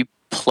if you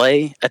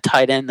play a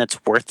tight end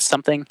that's worth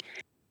something,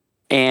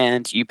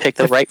 and you pick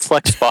the right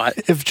flex spot.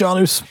 If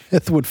Jonnu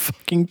Smith would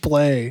fucking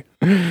play.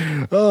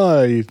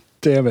 Oh,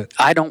 damn it.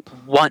 I don't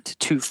want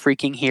to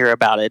freaking hear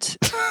about it.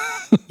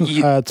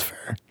 That's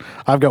fair.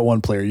 I've got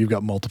one player. You've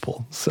got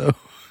multiple. So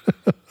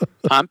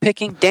I'm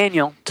picking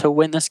Daniel to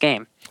win this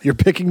game. You're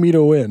picking me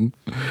to win.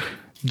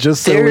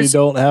 Just so we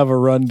don't have a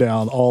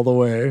rundown all the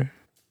way.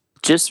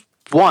 Just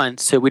one,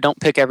 so we don't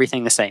pick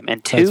everything the same.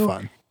 And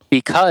two,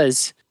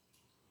 because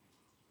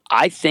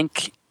I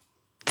think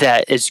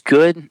that as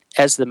good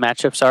as the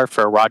matchups are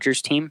for a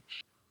Rodgers team,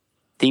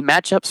 the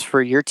matchups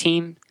for your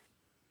team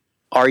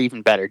are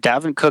even better.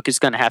 Dalvin Cook is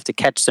going to have to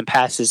catch some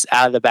passes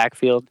out of the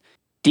backfield.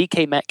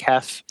 DK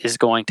Metcalf is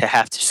going to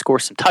have to score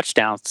some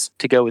touchdowns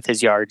to go with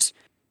his yards.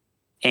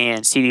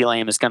 And CeeDee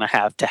Lamb is going to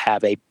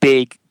have a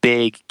big,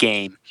 big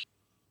game.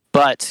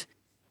 But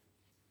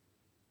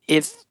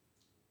if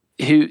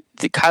the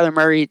Kyler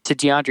Murray to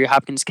DeAndre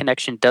Hopkins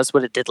connection does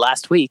what it did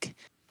last week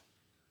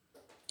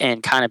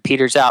and kind of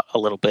peters out a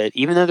little bit,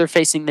 even though they're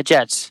facing the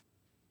Jets,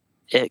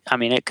 it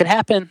could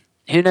happen.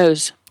 Who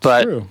knows?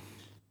 But true.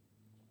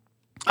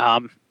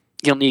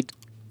 You'll need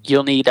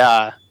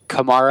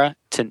Kamara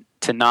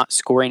to not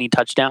score any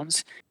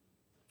touchdowns,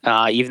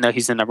 even though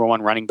he's the number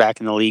one running back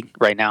in the league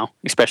right now,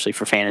 especially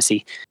for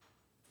fantasy.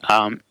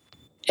 And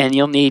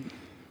you'll need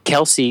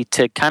Kelsey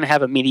to kind of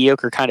have a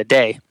mediocre kind of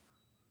day.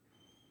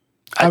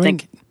 I'm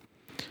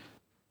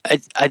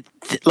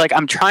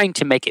trying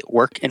to make it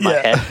work in my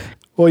head.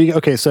 Well,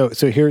 okay, so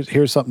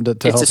here's something to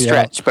help you out. It's a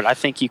stretch, but I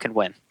think you can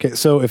win. Okay,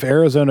 so if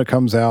Arizona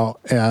comes out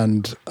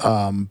and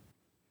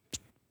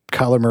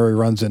Kyler Murray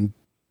runs in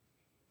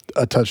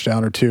a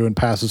touchdown or two and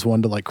passes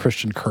one to like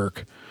Christian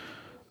Kirk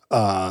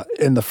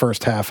in the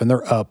first half, and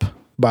they're up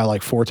by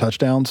like 4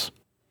 touchdowns,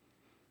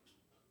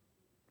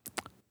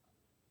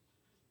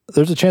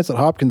 there's a chance that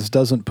Hopkins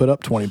doesn't put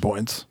up 20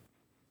 points.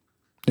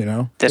 That's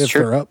true. If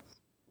they're up,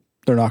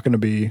 they're not going to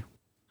be,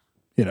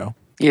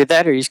 Either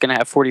that or he's going to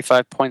have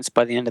 45 points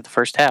by the end of the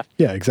first half.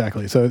 Yeah,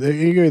 exactly. So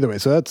you go either way.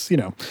 So that's,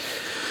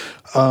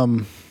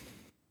 but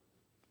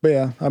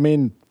yeah, I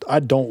mean, I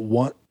don't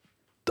want,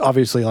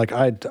 obviously, like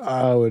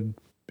I would,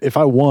 if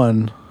I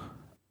won,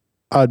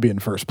 I'd be in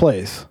first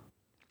place,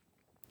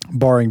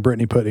 barring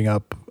Brittany putting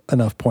up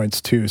enough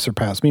points to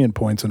surpass me in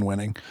points and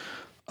winning.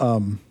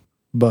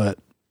 But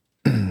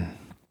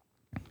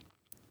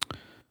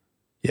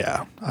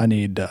yeah, I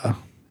need a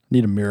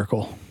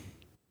miracle.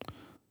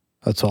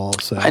 That's all I'll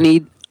say. I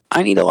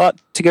need a lot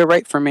to go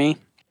right for me.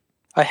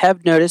 I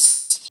have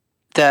noticed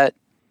that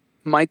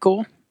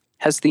Michael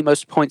has the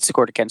most points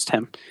scored against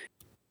him.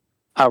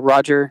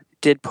 Roger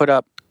did put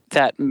up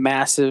that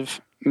massive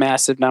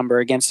number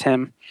against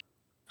him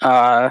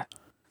that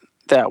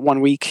one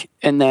week,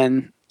 and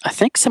then I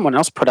think someone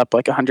else put up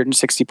like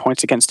 160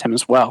 points against him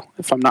as well,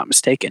 if I'm not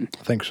mistaken.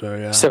 I think so,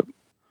 yeah. So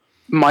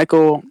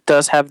Michael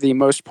does have the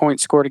most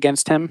points scored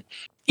against him.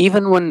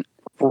 Even when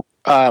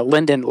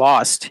Lyndon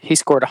lost, he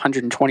scored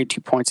 122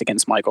 points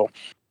against Michael.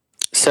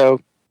 So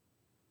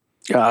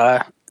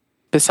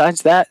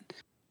besides that,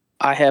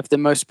 I have the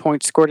most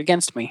points scored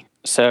against me.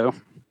 So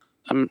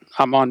I'm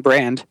on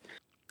brand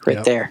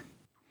right there.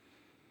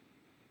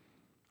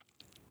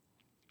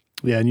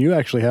 Yeah, and you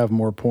actually have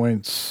more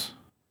points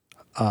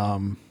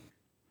than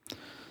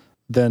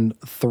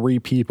 3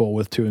 people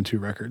with 2-2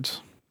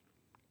 records.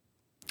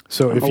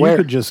 So if you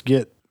could just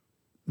get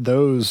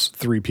those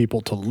 3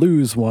 people to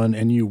lose one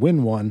and you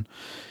win one,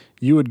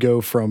 you would go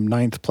from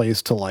 9th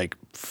place to like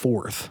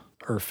 4th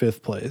or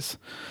 5th place.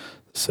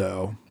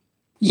 So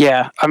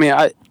yeah, I mean,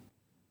 I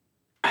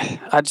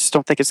just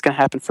don't think it's going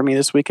to happen for me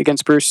this week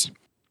against Bruce.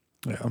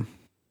 Yeah,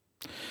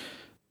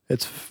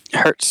 it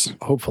hurts.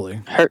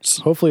 Hopefully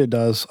it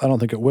does. I don't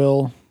think it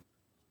will.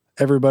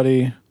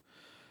 Everybody,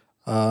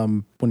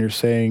 when you're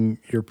saying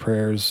your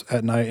prayers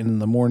at night and in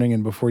the morning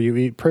and before you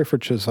eat, pray for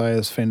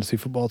Josiah's fantasy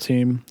football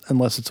team.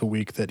 Unless it's a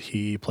week that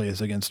he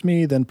plays against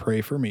me, then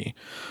pray for me.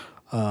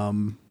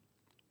 So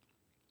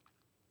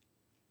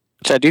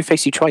I do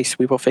face you twice.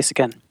 We will face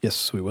again.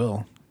 Yes, we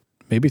will.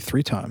 Maybe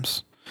 3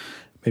 times.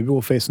 Maybe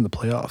we'll face in the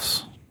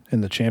playoffs,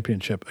 in the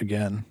championship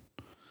again.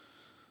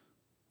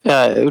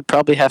 It would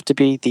probably have to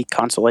be the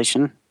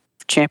consolation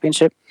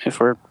championship if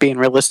we're being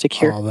realistic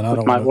here. Then I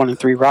with don't my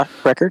 1-3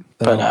 record.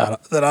 Then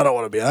I don't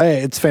want to be.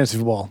 Hey, it's fantasy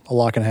football. A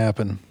lot can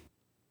happen.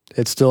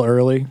 It's still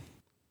early.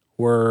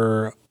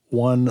 We're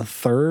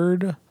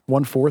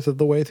 1/4 of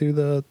the way through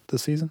the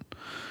season.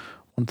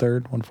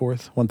 1/3,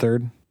 1/4,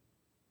 1/3.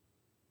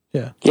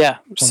 Yeah. Yeah.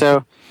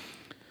 So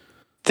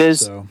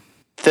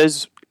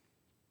those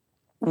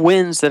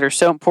wins that are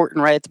so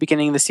important right at the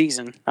beginning of the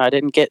season, I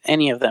didn't get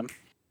any of them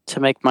to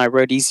make my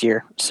road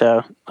easier.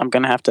 So I'm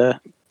going to have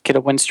to get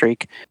a win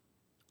streak.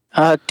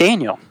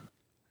 Daniel.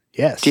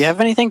 Yes. Do you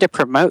have anything to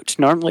promote?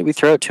 Normally we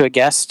throw it to a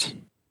guest.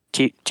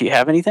 Do you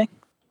have anything?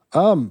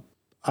 I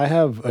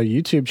have a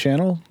YouTube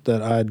channel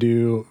that I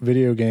do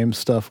video game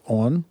stuff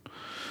on.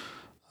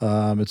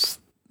 It's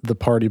The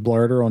Party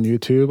Blarder on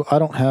YouTube. I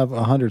don't have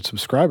 100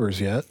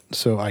 subscribers yet,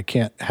 so I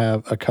can't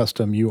have a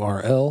custom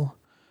URL.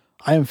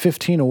 I am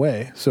 15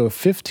 away. So if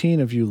 15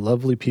 of you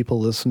lovely people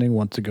listening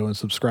want to go and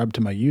subscribe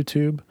to my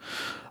YouTube,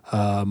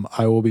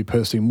 I will be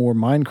posting more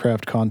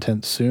Minecraft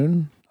content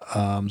soon.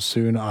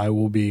 Soon I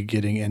will be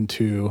getting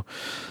into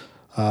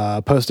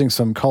posting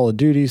some Call of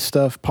Duty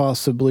stuff,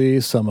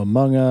 possibly some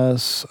Among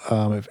Us.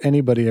 If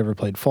anybody ever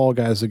played Fall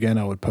Guys again,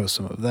 I would post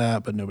some of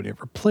that, but nobody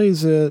ever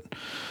plays it.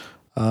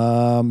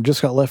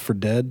 Just got Left 4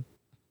 Dead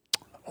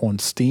on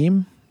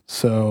Steam,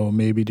 so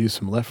maybe do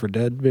some Left 4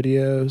 Dead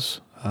videos.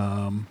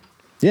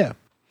 Yeah.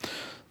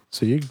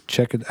 So you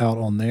check it out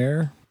on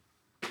there.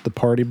 The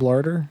Party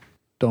Blarder.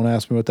 Don't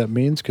ask me what that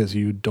means because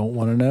you don't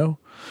want to know.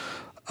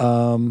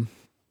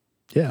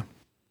 Yeah.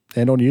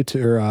 And on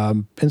YouTube or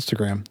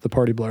Instagram, The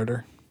Party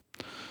Blarder.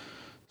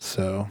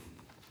 So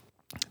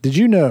did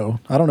you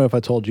know, I don't know if I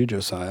told you,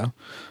 Josiah,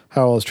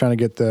 how I was trying to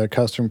get the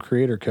custom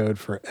creator code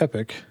for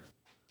Epic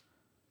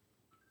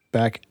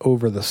back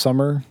over the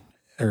summer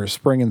or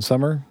spring and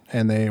summer,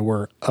 and they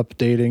were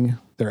updating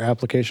their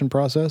application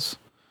process.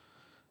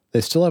 They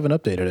still haven't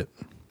updated it.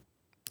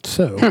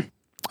 So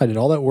I did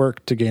all that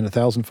work to gain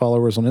 1,000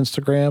 followers on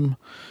Instagram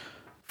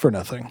for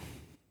nothing.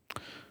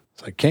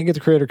 So I can't get the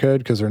creator code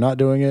because they're not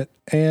doing it,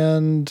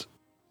 and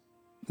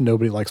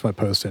nobody likes my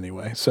post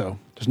anyway. So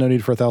There's no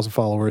need for 1,000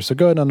 followers. So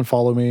go ahead and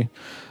unfollow me.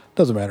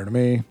 Doesn't matter to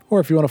me. Or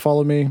if you want to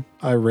follow me,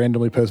 I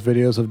randomly post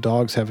videos of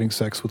dogs having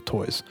sex with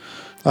toys.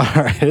 All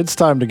right, it's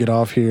time to get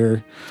off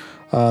here.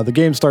 The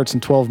game starts in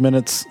 12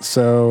 minutes,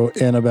 so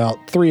in about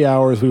 3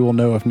 hours, we will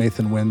know if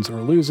Nathan wins or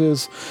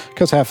loses,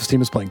 because half his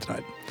team is playing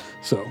tonight.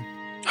 So,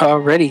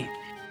 already,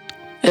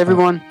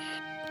 everyone,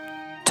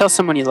 tell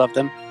someone you love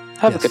them.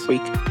 Have a good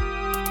week.